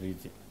anybody that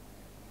reads it.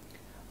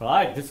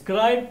 Right,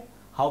 describe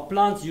how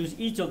plants use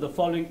each of the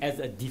following as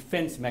a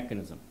defense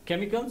mechanism.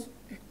 Chemicals?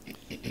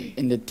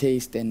 In the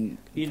taste and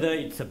Either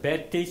it's a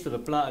bad taste, so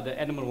the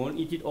animal won't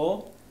eat it,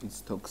 or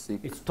It's toxic.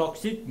 it's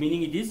toxic,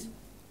 meaning it is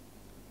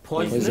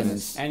poisonous,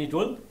 Poisonous. and it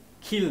will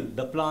kill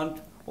the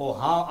plant or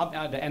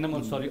harm the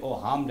animal,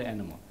 or harm the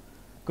animal.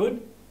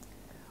 Good?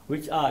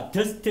 Which are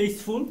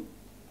distasteful,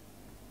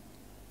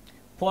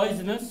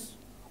 poisonous,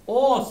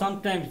 or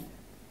sometimes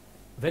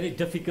very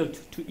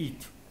difficult to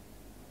eat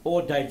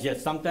or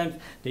digest. Sometimes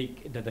the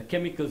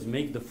chemicals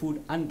make the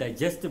food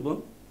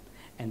undigestible,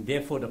 and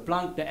therefore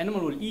the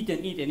animal will eat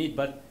and eat and eat,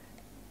 but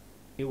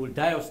it will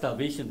die of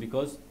starvation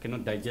because it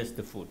cannot digest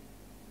the food.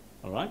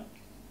 All right?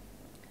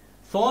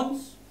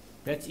 Thorns,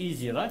 that's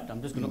easy, right?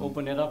 I'm just going to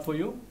open it up for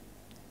you.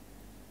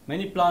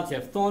 Many plants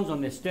have thorns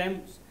on their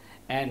stems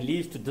and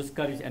leaves to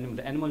discourage animal.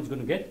 The animal is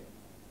going to get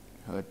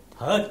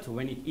hurt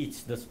when it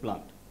eats this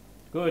plant.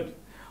 Good.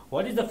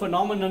 What is the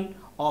phenomenon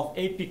of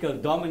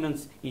apical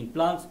dominance in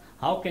plants?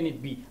 How can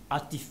it be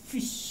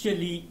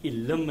artificially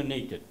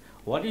eliminated?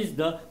 What is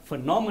the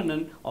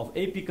phenomenon of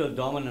apical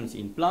dominance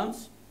in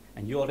plants?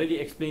 And you already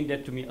explained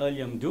that to me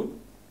earlier, Mdu.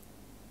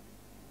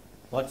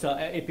 What's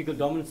apical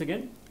dominance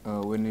again?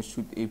 When a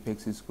shoot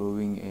apex is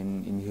growing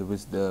and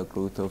inhibits the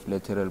growth of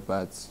lateral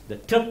buds. The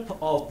tip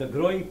of the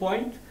growing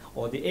point,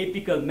 or the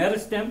apical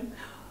meristem,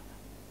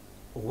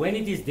 when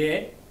it is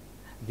there,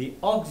 the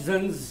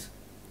auxins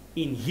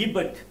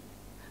inhibit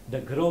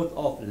the growth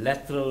of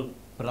lateral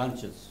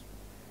branches.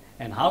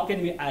 And how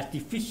can we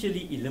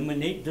artificially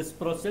eliminate this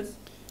process?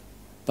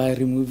 by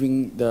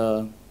removing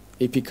the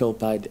apical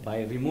bud.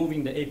 By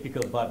removing the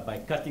apical bud, by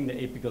cutting the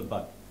apical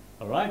bud.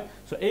 All right?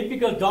 So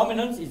apical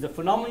dominance is the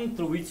phenomenon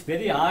through which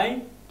very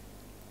high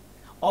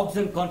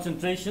auxin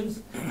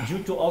concentrations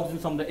due to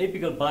auxins from the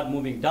apical bud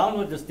moving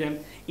downward the stem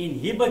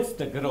inhibits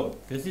the growth.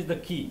 This is the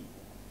key.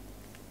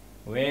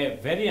 Where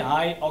very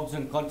high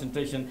auxin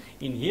concentration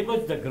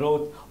inhibits the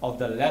growth of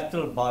the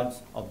lateral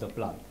buds of the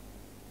plant.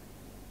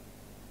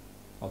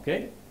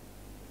 Okay?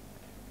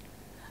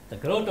 The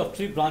growth of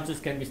tree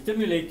branches can be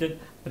stimulated,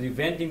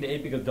 preventing the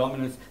apical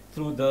dominance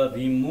through the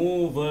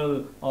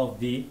removal of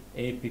the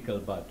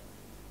apical bud.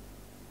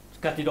 Let's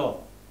cut it off.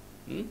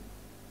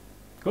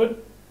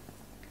 Good?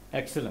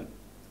 Excellent.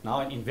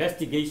 Now an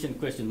investigation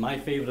question, my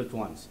favorite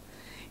ones.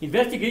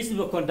 Investigations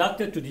were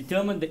conducted to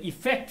determine the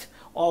effect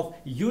of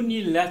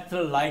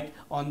unilateral light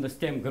on the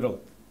stem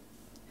growth.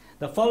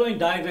 The following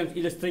diagrams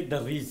illustrate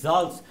the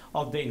results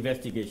of the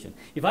investigation.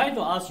 If I had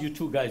to ask you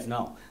two guys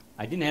now,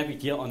 I didn't have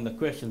it here on the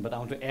question, but I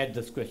want to add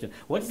this question.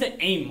 What's the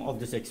aim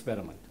of this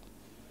experiment?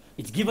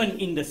 It's given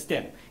in the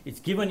stem. It's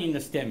given in the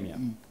stem here.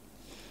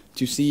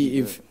 To see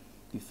if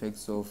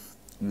effects of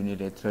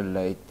unilateral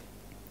light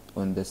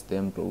on the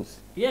stem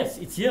growth. Yes,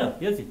 it's here.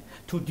 Here's it.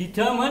 To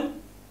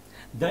determine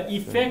the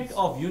effect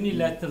of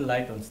unilateral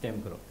light on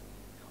stem growth.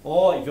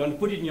 Or if you want to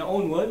put it in your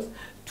own words,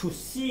 to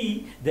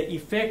see the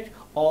effect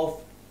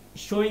of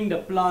showing the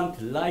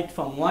plant light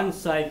from one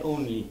side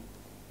only.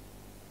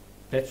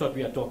 That's what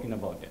we are talking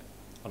about there.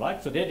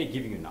 Alright, so there they're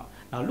giving you now.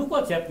 Now look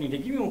what's happening. They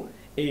give you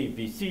A,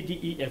 B, C, D,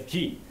 E, F,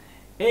 G.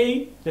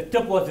 A, the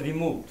tip was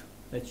removed.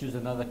 Let's use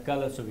another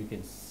color so we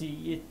can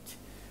see it.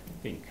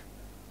 Pink.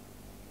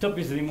 Tip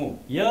is removed.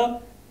 Here,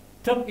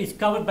 tip is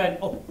covered by an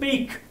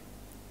opaque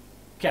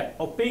cap.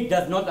 Opaque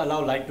does not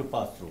allow light to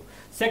pass through.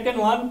 Second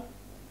one,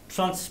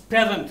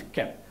 transparent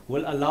cap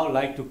will allow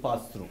light to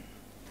pass through.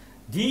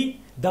 D,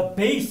 the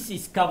base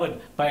is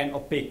covered by an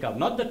opaque cap.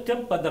 Not the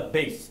tip, but the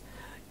base.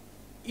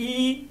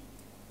 E,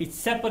 it's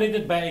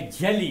separated by a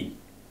jelly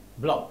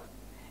block.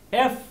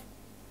 F,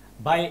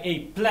 by a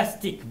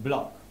plastic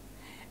block.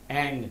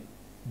 And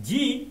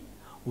G,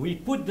 we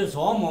put this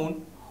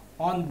hormone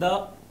on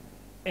the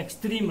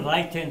extreme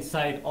right hand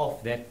side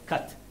of that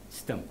cut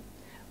stem.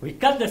 We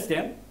cut the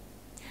stem,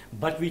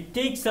 but we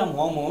take some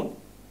hormone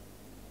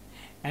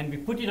and we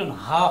put it on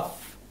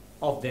half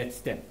of that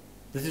stem.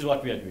 This is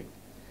what we are doing.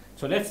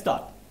 So let's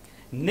start.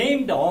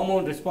 Name the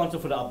hormone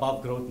responsible for the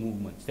above growth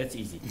movements. That's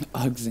easy.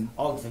 auxin.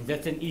 Auxin.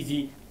 That's an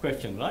easy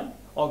question, right?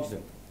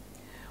 Auxin.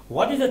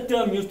 What is the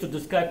term used to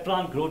describe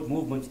plant growth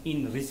movements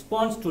in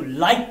response to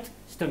light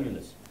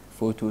stimulus?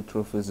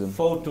 Phototrophism.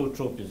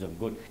 Phototropism.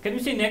 Good. Can you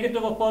say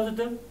negative or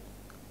positive?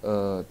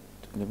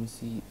 Let me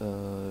see.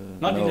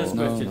 Not in this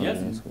No, question, no, yes?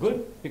 in this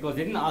Good. Because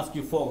they didn't ask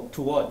you for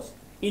towards,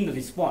 in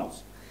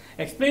response.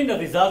 Explain the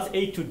results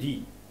A to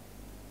D.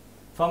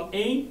 From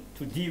A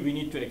to D we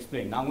need to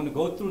explain. Now I'm going to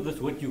go through this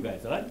with you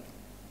guys, alright?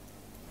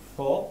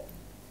 For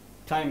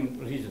time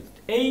reasons.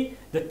 A,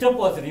 the tip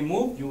was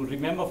removed, you will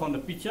remember from the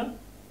picture.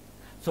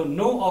 So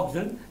no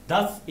auxin,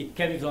 thus it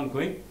carries on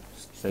going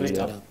straight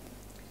up.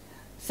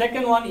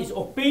 Second one is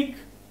opaque.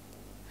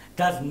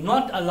 does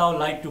not allow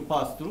light to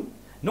pass through.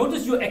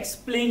 Notice you're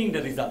explaining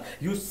the result.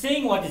 You're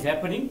saying what is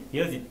happening.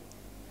 Here's it.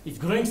 It's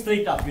growing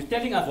straight up. You're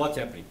telling us what's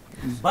happening.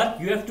 But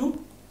you have to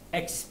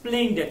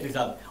explain that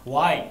result.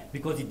 Why?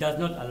 Because it does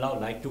not allow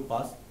light to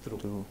pass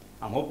through.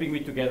 I'm hoping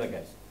we're together,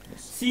 guys.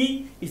 Yes.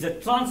 C is a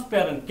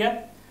transparent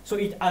cap, so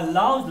it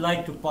allows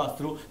light to pass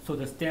through, so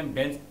the stem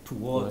bends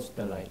towards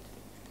the light.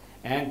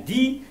 And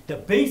D, the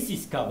base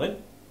is covered,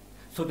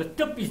 so the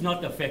tip is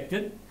not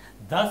affected,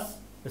 thus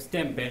the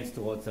stem bends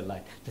towards the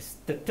light.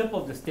 The tip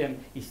of the stem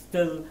is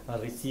still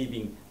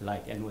receiving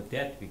light. And with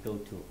that, we go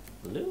to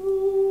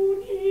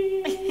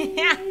Looney.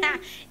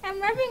 I'm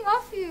rubbing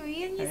off you.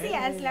 You see, Hey,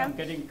 Aslam. I'm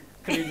getting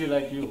crazy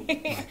like you.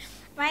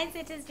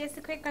 Mindset is just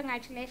a quick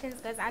congratulations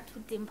goes out to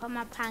Dimpo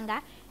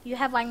Mapanga. You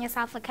have won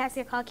yourself a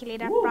Casio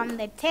calculator Woo. from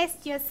the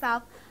Test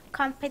Yourself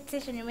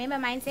competition. Remember,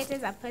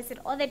 Mindsetters, I've posted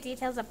all the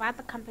details about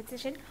the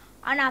competition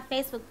on our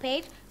Facebook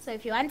page. So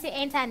if you want to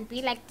enter and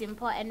be like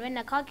Dimpo and win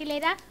a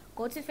calculator,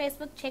 go to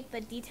Facebook, check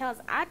the details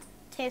out,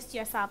 Test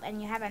Yourself,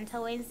 and you have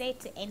until Wednesday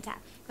to enter.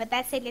 With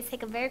that said, let's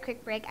take a very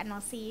quick break and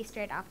I'll see you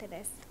straight after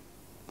this.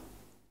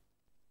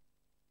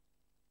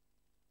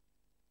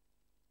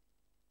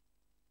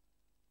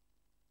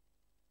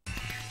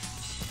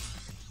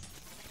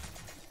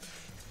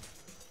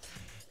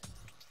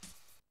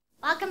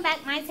 Welcome back,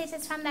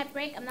 Mindsetters, from that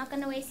break. I'm not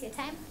going to waste your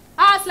time.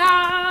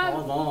 Aslam!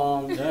 Hold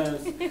on,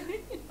 yes.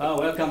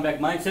 Welcome back,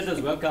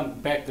 Mindsetters.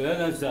 Welcome back,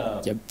 learners.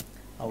 Yep.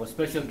 Our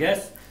special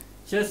guest.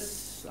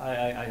 Just,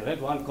 I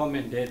read one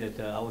comment there that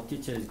our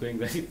teacher is going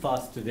very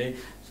fast today.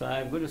 So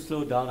I'm going to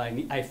slow down.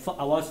 I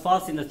was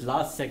fast in the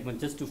last segment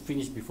just to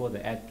finish before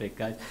the ad break,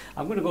 guys.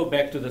 I'm going to go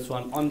back to this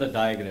one on the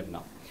diagram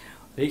now.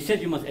 They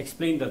said you must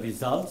explain the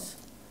results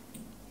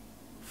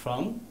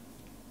from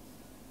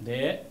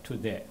there to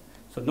there.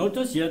 So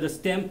notice here the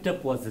stem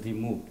tip was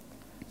removed.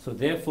 So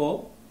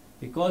therefore,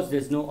 because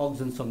there's no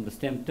auxins from the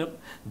stem tip,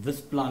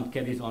 this plant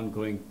carries on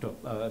growing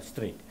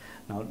straight.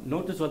 Now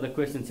notice what the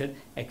question said,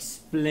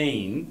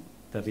 explain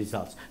the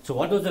results. So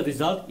what was the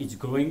result? It's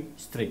growing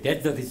straight.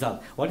 That's the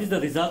result. What is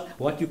the result?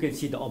 What you can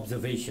see, the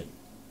observation.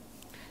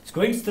 It's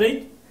going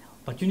straight,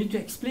 but you need to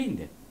explain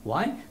that.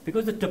 Why?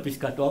 Because the tip is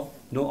cut off,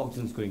 no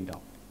auxins going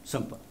down.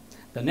 Simple.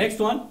 The next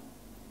one,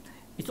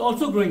 it's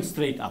also growing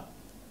straight up.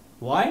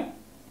 Why?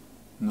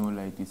 No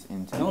light is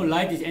entering. No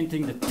light is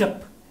entering the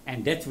tip,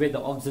 and that's where the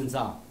auxins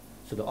are.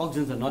 So the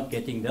auxins are not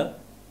getting the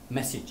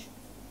message.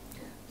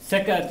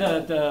 Second,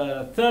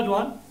 the third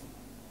one,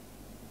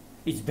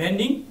 it's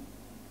bending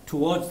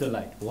towards the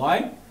light.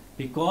 Why?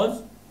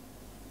 Because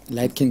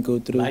Light can go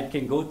through. light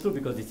can go through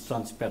because it's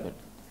transparent.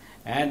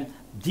 And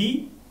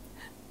D,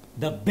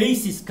 the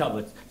base is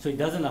covered, so it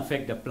doesn't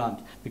affect the plant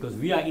because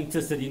we are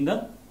interested in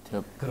the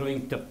Tip.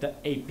 growing tip, the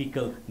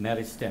apical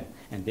meristem,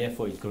 and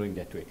therefore it's growing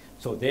that way.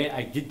 So there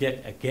I did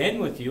that again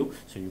with you,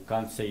 so you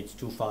can't say it's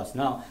too fast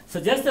now.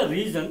 Suggest a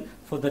reason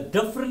for the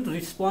different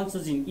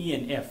responses in E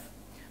and F.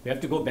 We have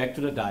to go back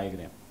to the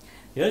diagram.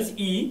 Here's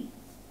E,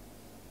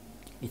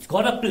 it's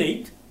got a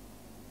plate,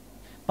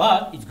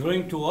 but it's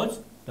growing towards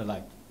the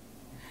light.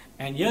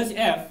 And here's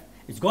F,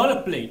 it's got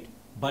a plate,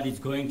 but it's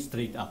going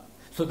straight up.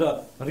 So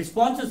the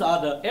responses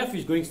are the F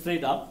is going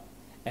straight up,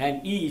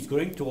 and E is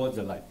going towards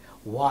the light.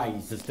 Why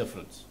is this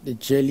difference? The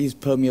jelly is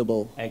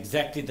permeable.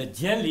 Exactly, the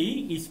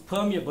jelly is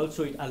permeable,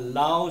 so it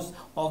allows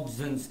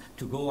auxins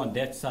to go on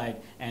that side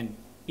and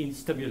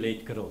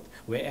stimulate growth.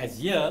 Whereas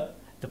here,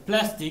 the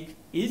plastic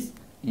is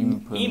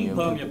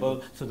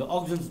impermeable, so the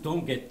auxins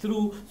don't get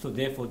through, so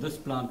therefore this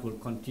plant will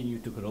continue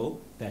to grow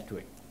that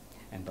way.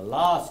 And the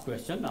last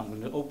question, I'm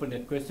going to open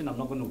that question, I'm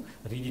not going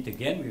to read it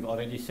again, we've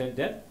already said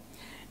that.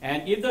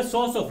 And if the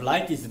source of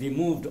light is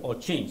removed or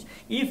changed,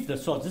 if the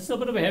source, this is a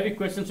bit of a heavy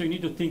question, so you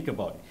need to think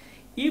about it.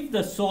 If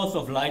the source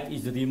of light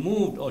is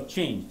removed or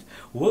changed,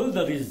 will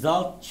the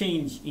result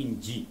change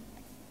in G?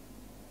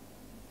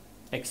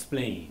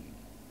 Explain.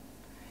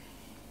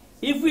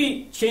 If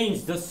we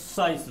change this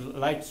size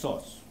light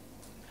source,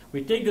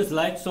 we take this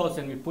light source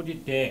and we put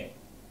it there,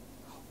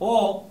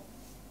 or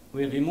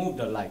we remove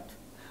the light,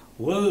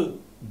 will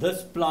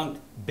this plant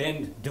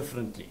bend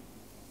differently?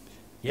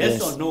 Yes,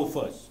 Yes. or no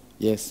first?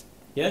 Yes.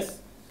 Yes?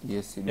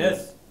 Yes, it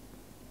Yes.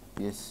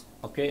 will. Yes.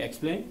 Okay,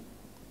 explain.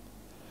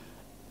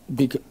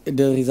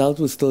 The result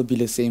will still be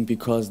the same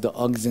because the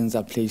auxins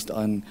are placed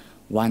on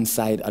one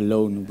side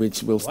alone,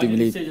 which will Why did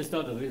you stimulate. say just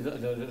now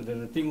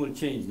the thing will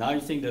change? Now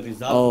you're saying the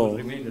result Oh. will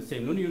remain the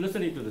same. No, you're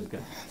listening to this guy.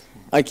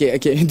 Okay,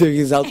 the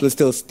result will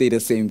still stay the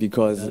same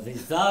because The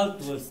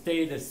result will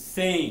stay the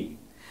same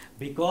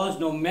because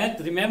no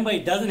matter, remember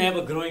it doesn't have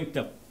a growing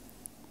tip,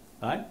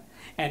 right?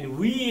 And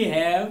we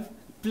have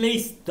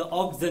placed the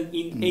auxin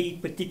in a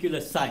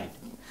particular side.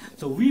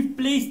 So we've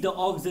placed the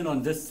auxin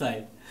on this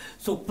side.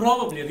 So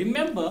probably,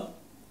 remember,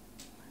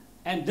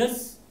 and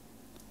this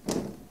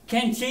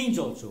can change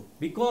also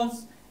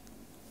because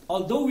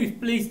although we've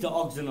placed the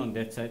auxin on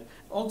that side,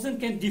 auxin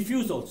can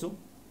diffuse also.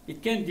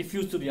 It can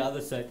diffuse to the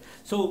other side.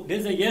 So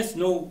there's a yes,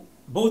 no,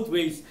 both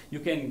ways you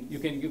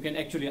can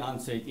actually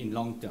answer it in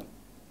long term.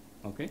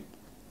 Okay?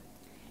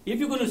 If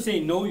you're going to say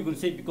no, you're going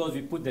to say because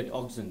we put that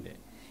auxin there.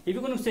 If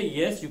you're going to say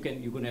yes, you're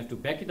going to have to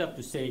back it up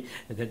to say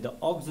that the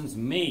auxins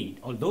may,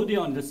 although they're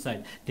on this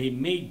side, they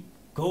may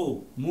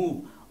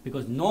move,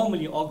 because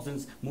normally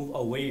auxins move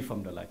away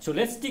from the light. So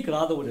let's stick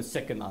rather with the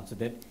second answer,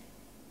 that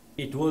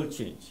it will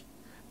change.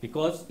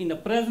 Because in the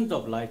presence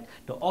of light,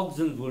 the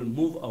auxins will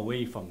move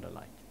away from the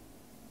light.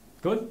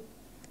 Good?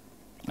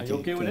 Are you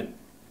okay with it?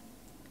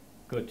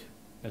 Good.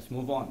 Let's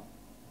move on.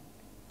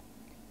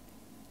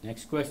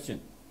 Next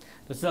question.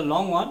 This is a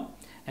long one.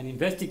 An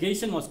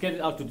investigation was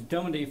carried out to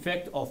determine the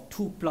effect of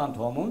two plant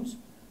hormones,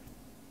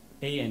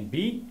 A and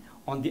B,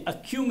 on the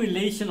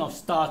accumulation of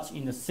starch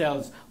in the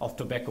cells of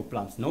tobacco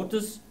plants.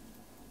 Notice,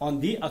 on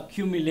the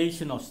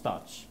accumulation of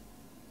starch.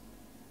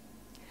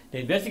 The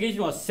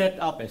investigation was set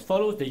up as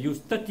follows. They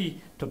used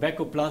 30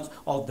 tobacco plants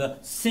of the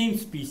same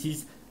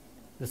species,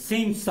 the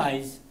same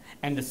size,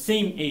 and the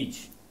same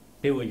age.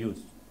 They were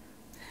used.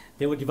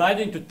 They were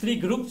divided into 3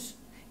 groups,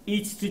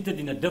 each treated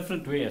in a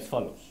different way as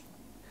follows.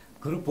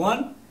 Group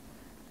 1,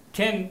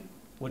 10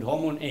 with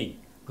hormone A.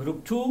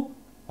 Group 2,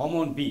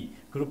 hormone B.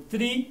 Group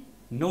 3,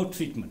 no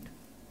treatment.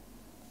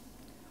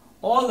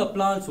 All the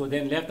plants were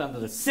then left under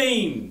the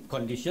same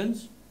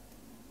conditions.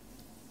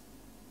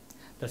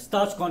 The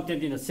starch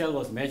content in a cell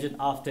was measured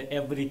after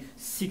every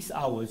 6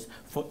 hours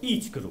for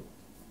each group.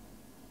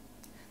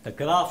 The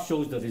graph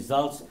shows the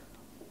results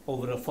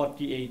over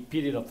a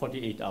period of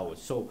 48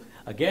 hours. So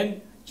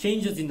again,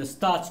 changes in the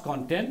starch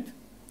content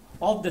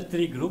of the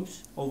 3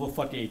 groups over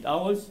 48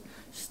 hours.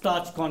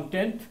 Starch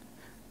content,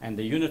 and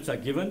the units are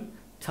given.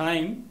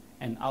 Time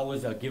and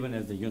hours are given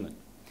as the unit.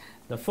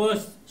 The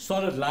first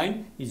solid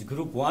line is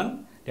group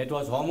 1, that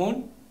was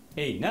hormone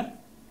A. Nah?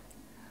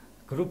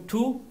 Group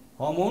 2,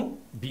 hormone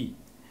B.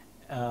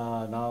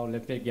 Now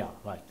let's take,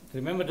 right.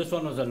 Remember, this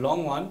one was a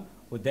long one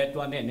with that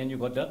one, and then you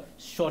got the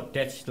short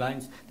dashed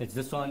lines. That's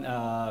this one.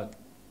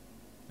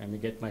 Let me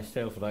get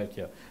myself right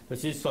here.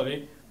 This is,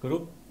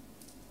 group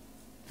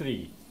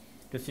 3.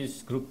 This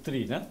is group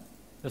 3. Nah?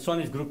 This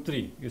one is group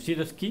 3. You see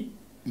this key?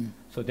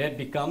 So that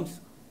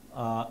becomes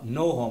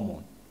no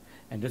hormone.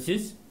 And this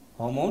is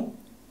hormone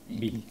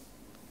B.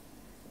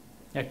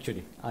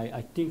 Actually,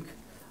 I think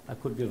I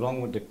could be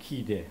wrong with the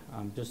key there.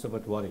 I'm just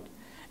about worried.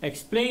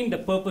 Explain the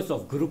purpose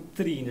of group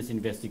 3 in this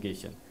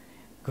investigation.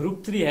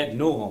 Group 3 had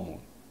no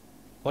hormone.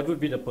 What would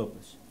be the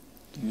purpose?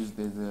 Used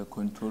as a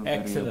control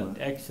Excellent,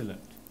 variable.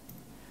 excellent.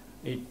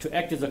 To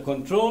act as a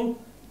control,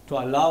 to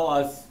allow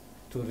us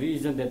to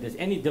reason that there's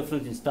any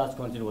difference in starch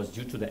content was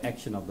due to the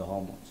action of the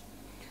hormones.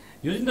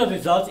 Using the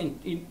results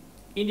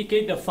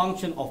indicate the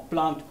function of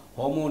plant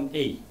hormone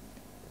A. You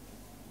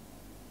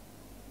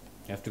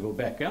have to go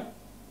back, yeah?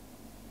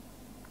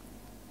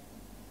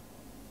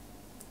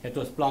 That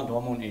was plant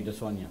hormone A,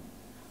 this one here.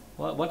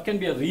 What can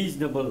be a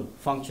reasonable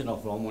function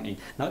of hormone A?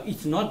 Now,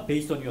 it's not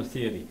based on your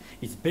theory.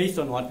 It's based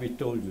on what we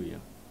told you here.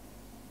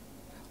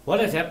 What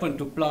has happened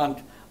to plant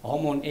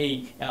hormone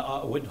A,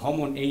 with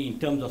hormone A in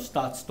terms of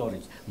starch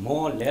storage?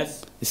 More or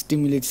less? It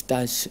stimulates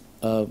starch,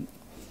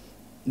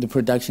 the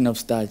production of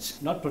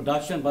starch. Not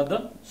production, but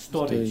the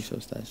storage.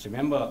 Of starch.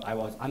 Remember, I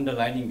was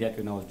underlining that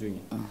when I was doing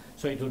it.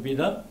 So it will be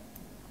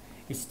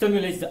it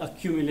stimulates the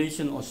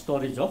accumulation or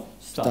storage of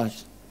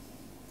starch.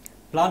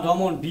 Plant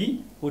hormone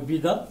B would be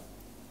the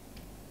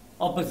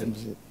opposite,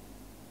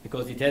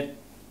 because it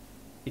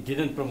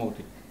didn't promote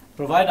it.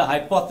 Provide a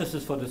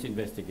hypothesis for this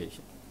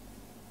investigation.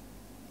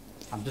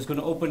 I'm just going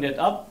to open that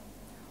up.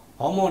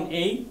 Hormone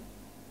A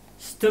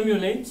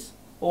stimulates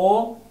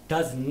or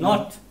does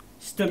not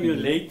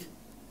stimulate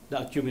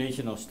the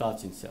accumulation of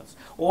starch in cells.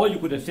 Or you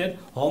could have said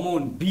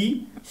hormone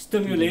B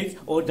stimulates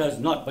or does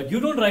not. But you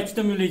don't write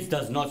stimulates,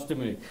 does not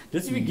stimulate.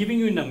 This will be giving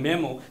you in a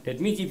memo.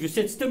 That means if you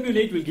said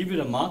stimulate, we'll give you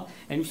the mark.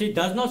 And if you say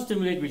does not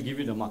stimulate, we'll give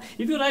you the mark.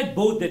 If you write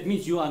both, that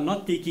means you are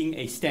not taking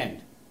a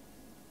stand.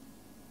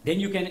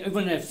 Then you can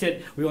even have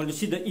said, we want to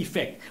see the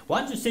effect.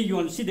 Once you say you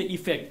want to see the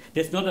effect,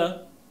 that's not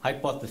a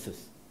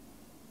hypothesis.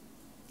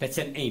 That's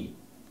an aim.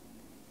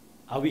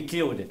 Are we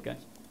clear with it,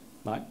 guys?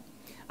 Right?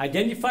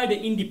 Identify the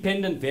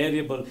independent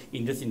variable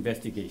in this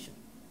investigation.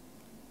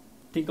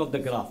 Think of the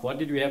graph. What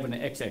did we have on the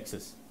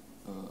x-axis?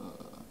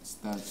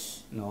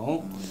 Starch.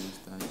 No.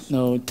 Starch.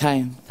 No,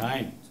 time.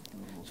 Time.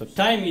 So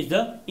time is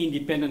the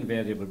independent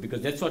variable, because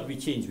that's what we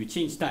changed. We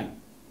changed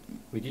time.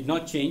 We did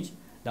not change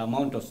the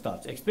amount of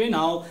starch. Explain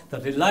how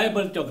the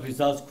reliability of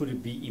results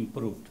could be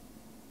improved.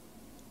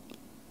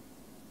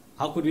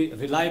 How could we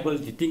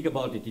reliability? Think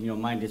about it in your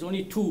mind. There's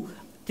only 2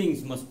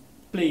 things must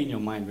play in your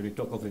mind when we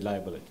talk of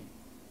reliability.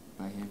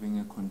 By having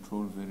a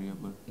control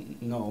variable.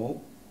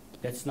 No,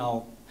 that's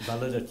now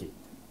validity.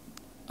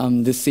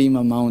 The same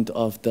amount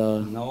of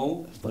the...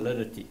 No,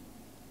 validity.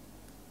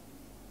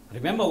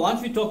 Remember,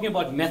 once we're talking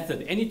about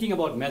method, anything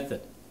about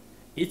method,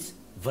 it's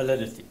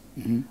validity.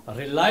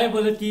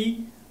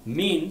 Reliability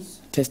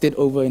means... Tested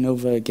over and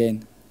over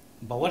again.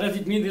 But what does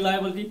it mean,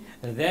 reliability?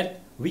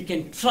 That we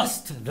can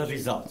trust the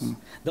results.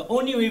 The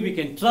only way we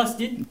can trust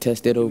it,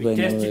 test it over we and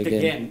test over it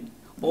again.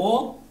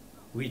 or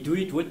we do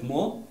it with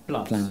more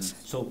plants.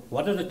 So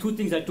what are the 2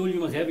 things I told you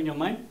must have in your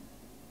mind?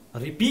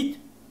 Repeat,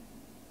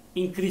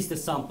 increase the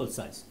sample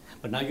size.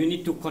 But now you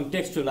need to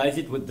contextualize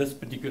it with this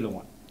particular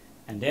one.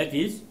 And that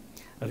is,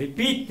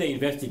 repeat the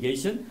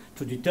investigation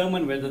to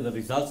determine whether the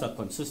results are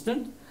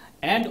consistent,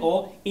 and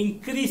or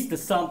increase the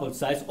sample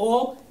size,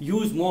 or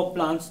use more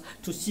plants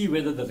to see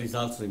whether the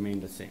results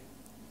remain the same.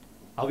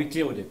 Are we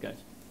clear with it, guys?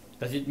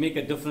 Does it make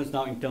a difference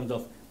now in terms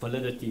of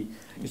validity?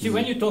 You see,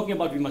 when you're talking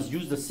about we must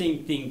use the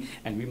same thing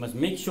and we must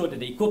make sure that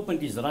the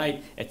equipment is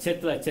right,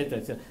 etc., etc.,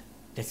 etc.,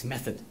 that's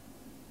method.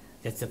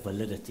 That's a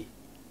validity.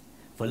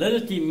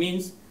 Validity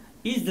means,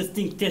 is this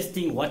thing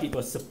testing what it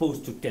was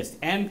supposed to test?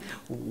 And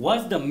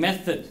was the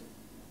method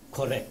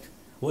correct?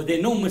 Were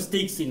there no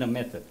mistakes in the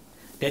method?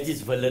 That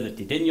is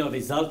validity. Then your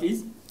result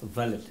is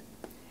valid.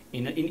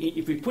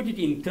 If we put it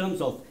in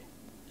terms of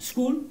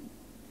school,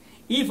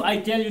 if I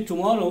tell you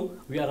tomorrow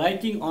we are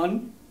writing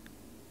on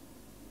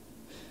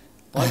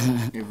what?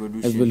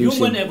 Evolution.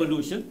 Human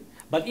evolution,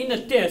 but in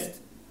a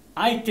test,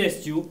 I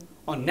test you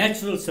on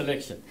natural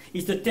selection.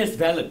 Is the test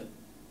valid?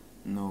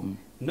 No.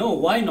 No,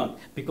 why not?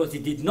 Because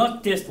it did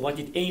not test what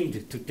it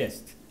aimed to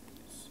test.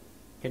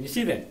 Can you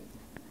see that?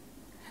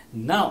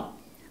 Now,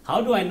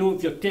 how do I know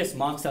if your test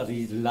marks are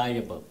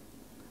reliable?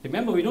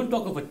 Remember, we don't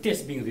talk of a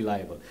test being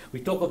reliable.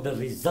 We talk of the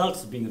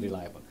results being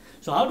reliable.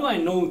 So how do I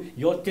know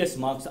your test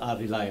marks are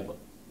reliable?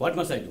 What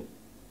must I do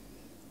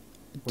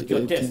with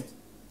your test?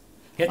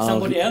 Get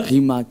somebody else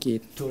remark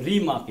it. to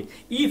remark it.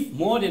 If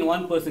more than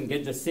one person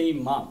gets the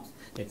same marks,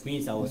 that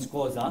means our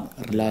scores are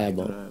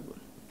Reliable.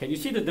 Can you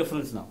see the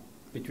difference now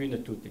between the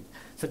two things?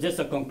 So just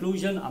a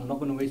conclusion, I'm not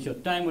going to waste your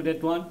time with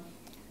that one.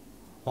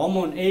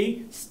 Hormone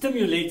A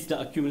stimulates the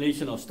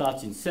accumulation of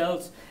starch in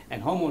cells,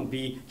 and hormone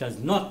B does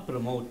not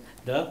promote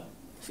the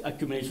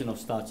accumulation of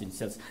starch in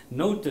cells.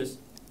 Notice,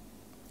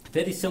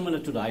 very similar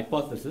to the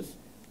hypothesis,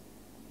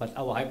 but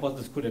our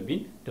hypothesis could have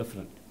been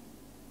different.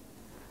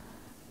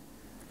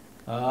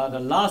 The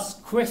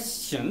last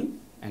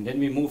question, and then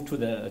we move to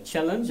the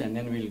challenge, and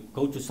then we'll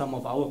go to some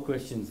of our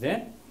questions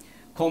there.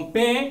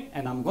 Compare,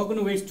 and I'm not going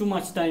to waste too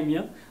much time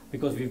here,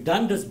 because we've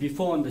done this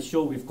before on the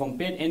show. We've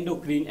compared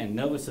endocrine and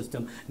nervous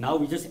system. Now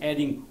we're just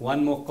adding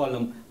one more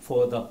column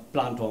for the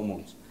plant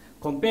hormones.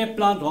 Compare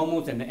plant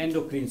hormones and the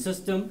endocrine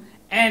system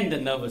and the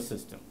nervous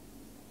system.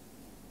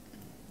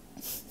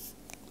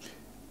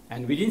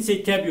 And we didn't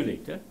say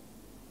tabulate. Eh?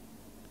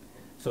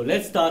 So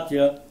let's start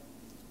here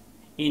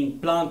in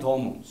plant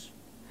hormones.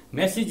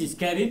 Message is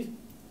carried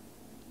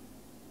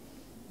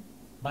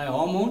by a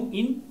hormone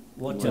in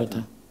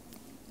water.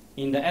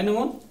 In the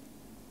animal,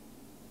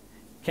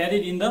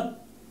 carried in the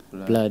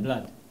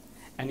blood.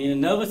 And in the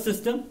nervous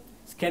system,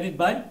 it's carried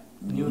by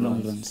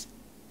neurons.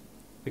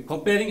 We're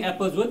comparing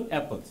apples with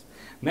apples.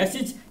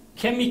 Message,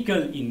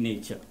 chemical in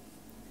nature.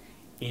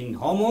 In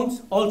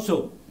hormones,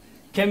 also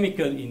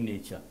chemical in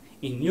nature.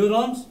 In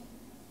neurons,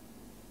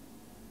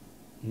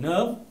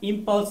 nerve,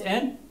 impulse,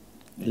 and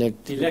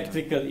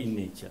electrical in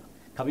nature.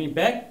 Coming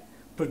back,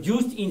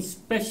 produced in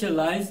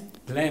specialized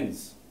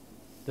glands.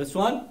 This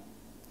one,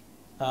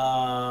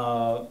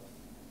 no,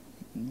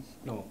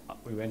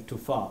 we went too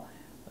far.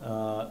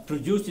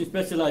 Produced in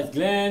specialized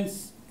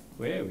glands.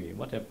 Where are we?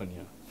 What happened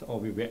here?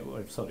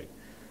 Sorry.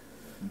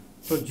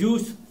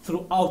 Produced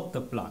throughout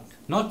the plant,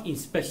 not in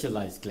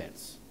specialized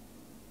glands.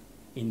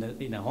 In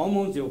the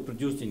hormones, they were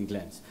produced in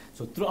glands.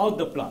 So throughout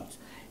the plant.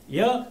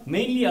 Here,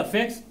 mainly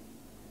affects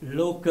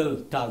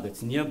local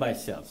targets, nearby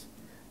cells.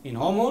 In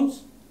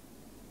hormones,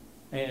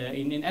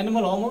 in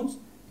animal hormones,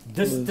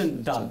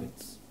 distant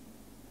targets.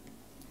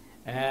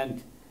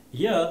 And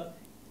here,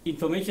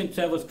 information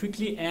travels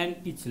quickly and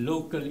it's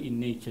local in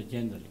nature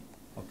generally.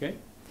 Okay?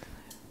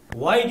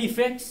 Wide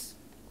effects.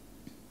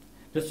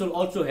 This will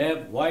also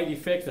have wide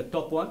effects, the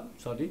top one,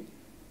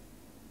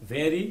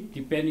 vary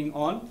depending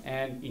on,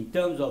 and in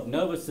terms of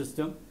nervous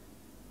system,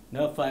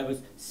 nerve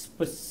fibers,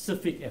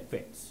 specific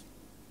effects.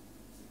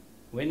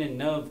 When a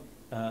nerve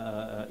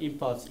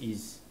impulse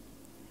is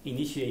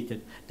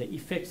initiated, the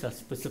effects are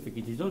specific.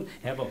 It doesn't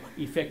have an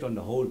effect on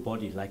the whole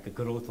body like a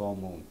growth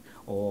hormone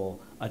or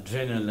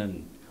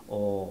adrenaline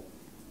or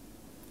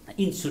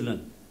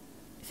insulin.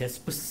 It has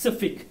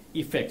specific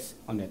effects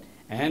on it.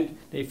 And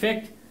the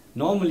effect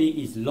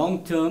normally is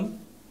long-term,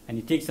 and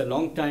it takes a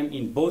long time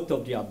in both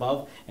of the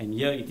above, and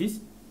here it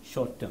is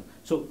short-term.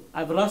 So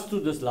I've rushed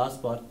through this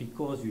last part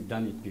because we've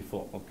done it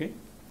before, okay?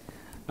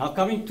 Now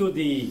coming to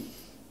the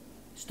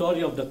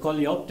story of the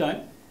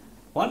coleoptile,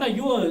 Wanda,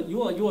 you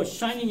were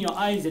shining your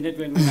eyes in it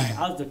when I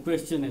asked the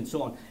question and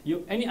so on.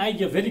 Any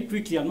idea very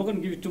quickly? I'm not going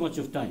to give you too much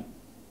of time.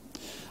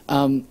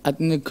 I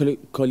think the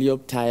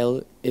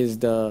coleoptile is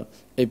the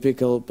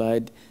apical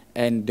bud,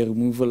 and the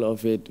removal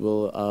of it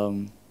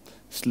will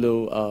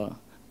slow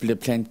the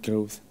plant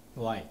growth.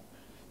 Why?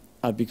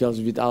 Because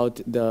without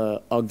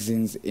the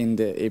auxins in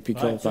the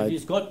apical right, bud. so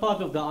he's got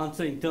part of the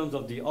answer in terms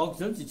of the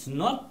auxins. It's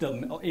not the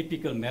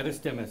apical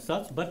meristem as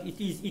such, but it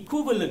is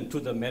equivalent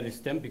to the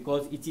meristem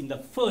because it's in the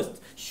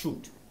first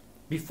shoot,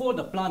 before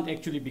the plant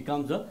actually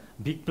becomes a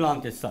big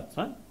plant as such.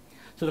 Right?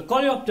 So the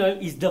coleoptile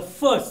is the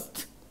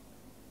first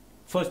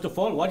First of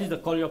all, what is the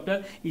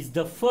coleoptile? It's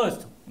the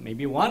first,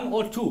 maybe one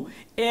or two,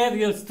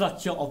 aerial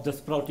structure of the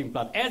sprouting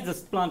plant. As the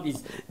plant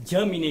is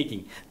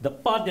germinating, the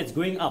part that's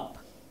going up,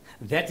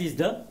 that is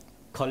the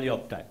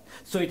coleoptile.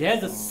 So it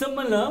has a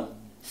similar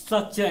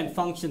structure and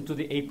function to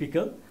the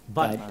apical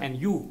bud.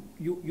 And you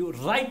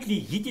rightly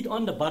hit it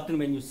on the button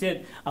when you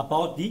said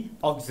about the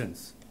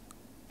auxins.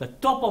 The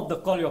top of the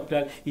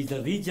coleoptile is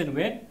the region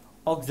where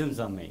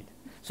auxins are made.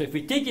 So if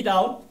we take it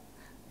out,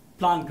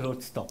 plant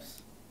growth stops.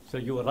 So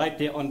you were right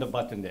there on the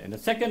button there. And the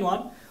second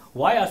one,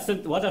 what are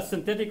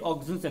synthetic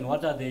auxins and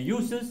what are their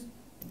uses?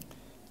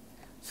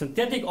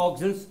 Synthetic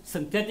auxins,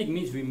 synthetic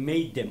means we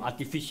made them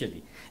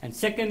artificially. And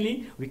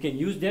secondly, we can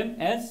use them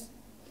as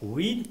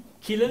weed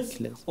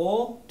killers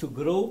or to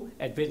grow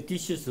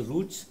adventitious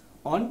roots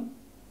on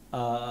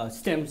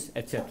stems,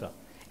 etc.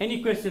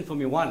 Any question for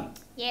me? One.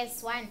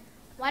 Yes, one.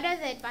 What are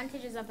the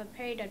advantages of a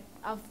period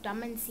of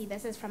dormancy?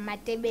 This is from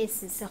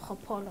Matebese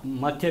Sekgopolo.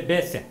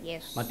 Matebese.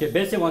 Yes.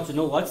 Matebese wants to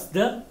know what's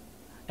the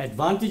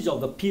advantage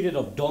of the period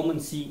of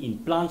dormancy in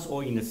plants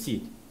or in a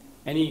seed.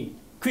 Any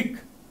quick?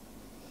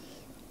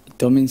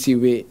 Dormancy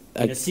way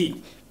In a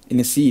seed. In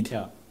a seed.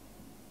 Yeah.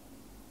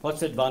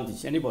 What's the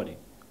advantage? Anybody?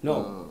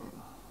 No.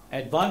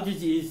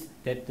 Advantage is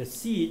that the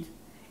seed,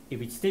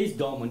 if it stays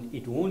dormant,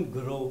 it won't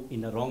grow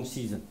in the wrong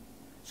season.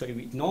 So if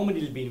it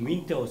normally will be in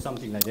winter or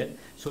something like that,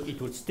 so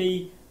it would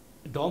stay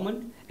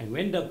dormant, and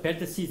when the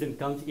better season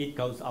comes, it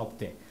comes out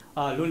there.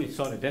 Luni,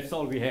 sorry, that's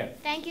all we have.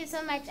 Thank you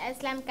so much,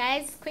 Aslam.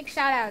 Guys, quick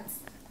shout-outs.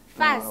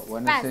 I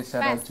want to say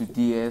shout out to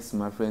DS,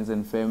 my friends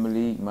and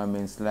family, my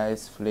main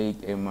Slice,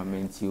 Flake, and my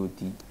main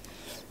TOT.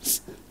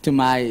 To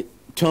my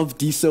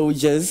 12D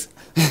soldiers.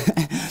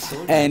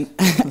 And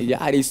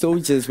yeah, the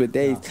soldiers with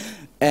days.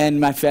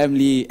 And my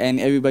family and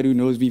everybody who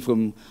knows me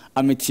from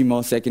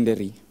Timor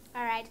Secondary.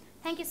 All right.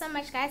 Thank you so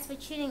much, guys, for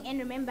tuning in.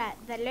 Remember,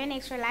 the Learn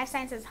Extra Life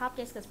Sciences Help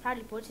Desk is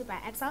proudly brought to you by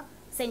Axel.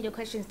 Send your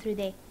questions through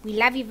there. We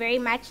love you very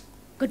much.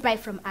 Goodbye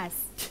from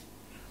us.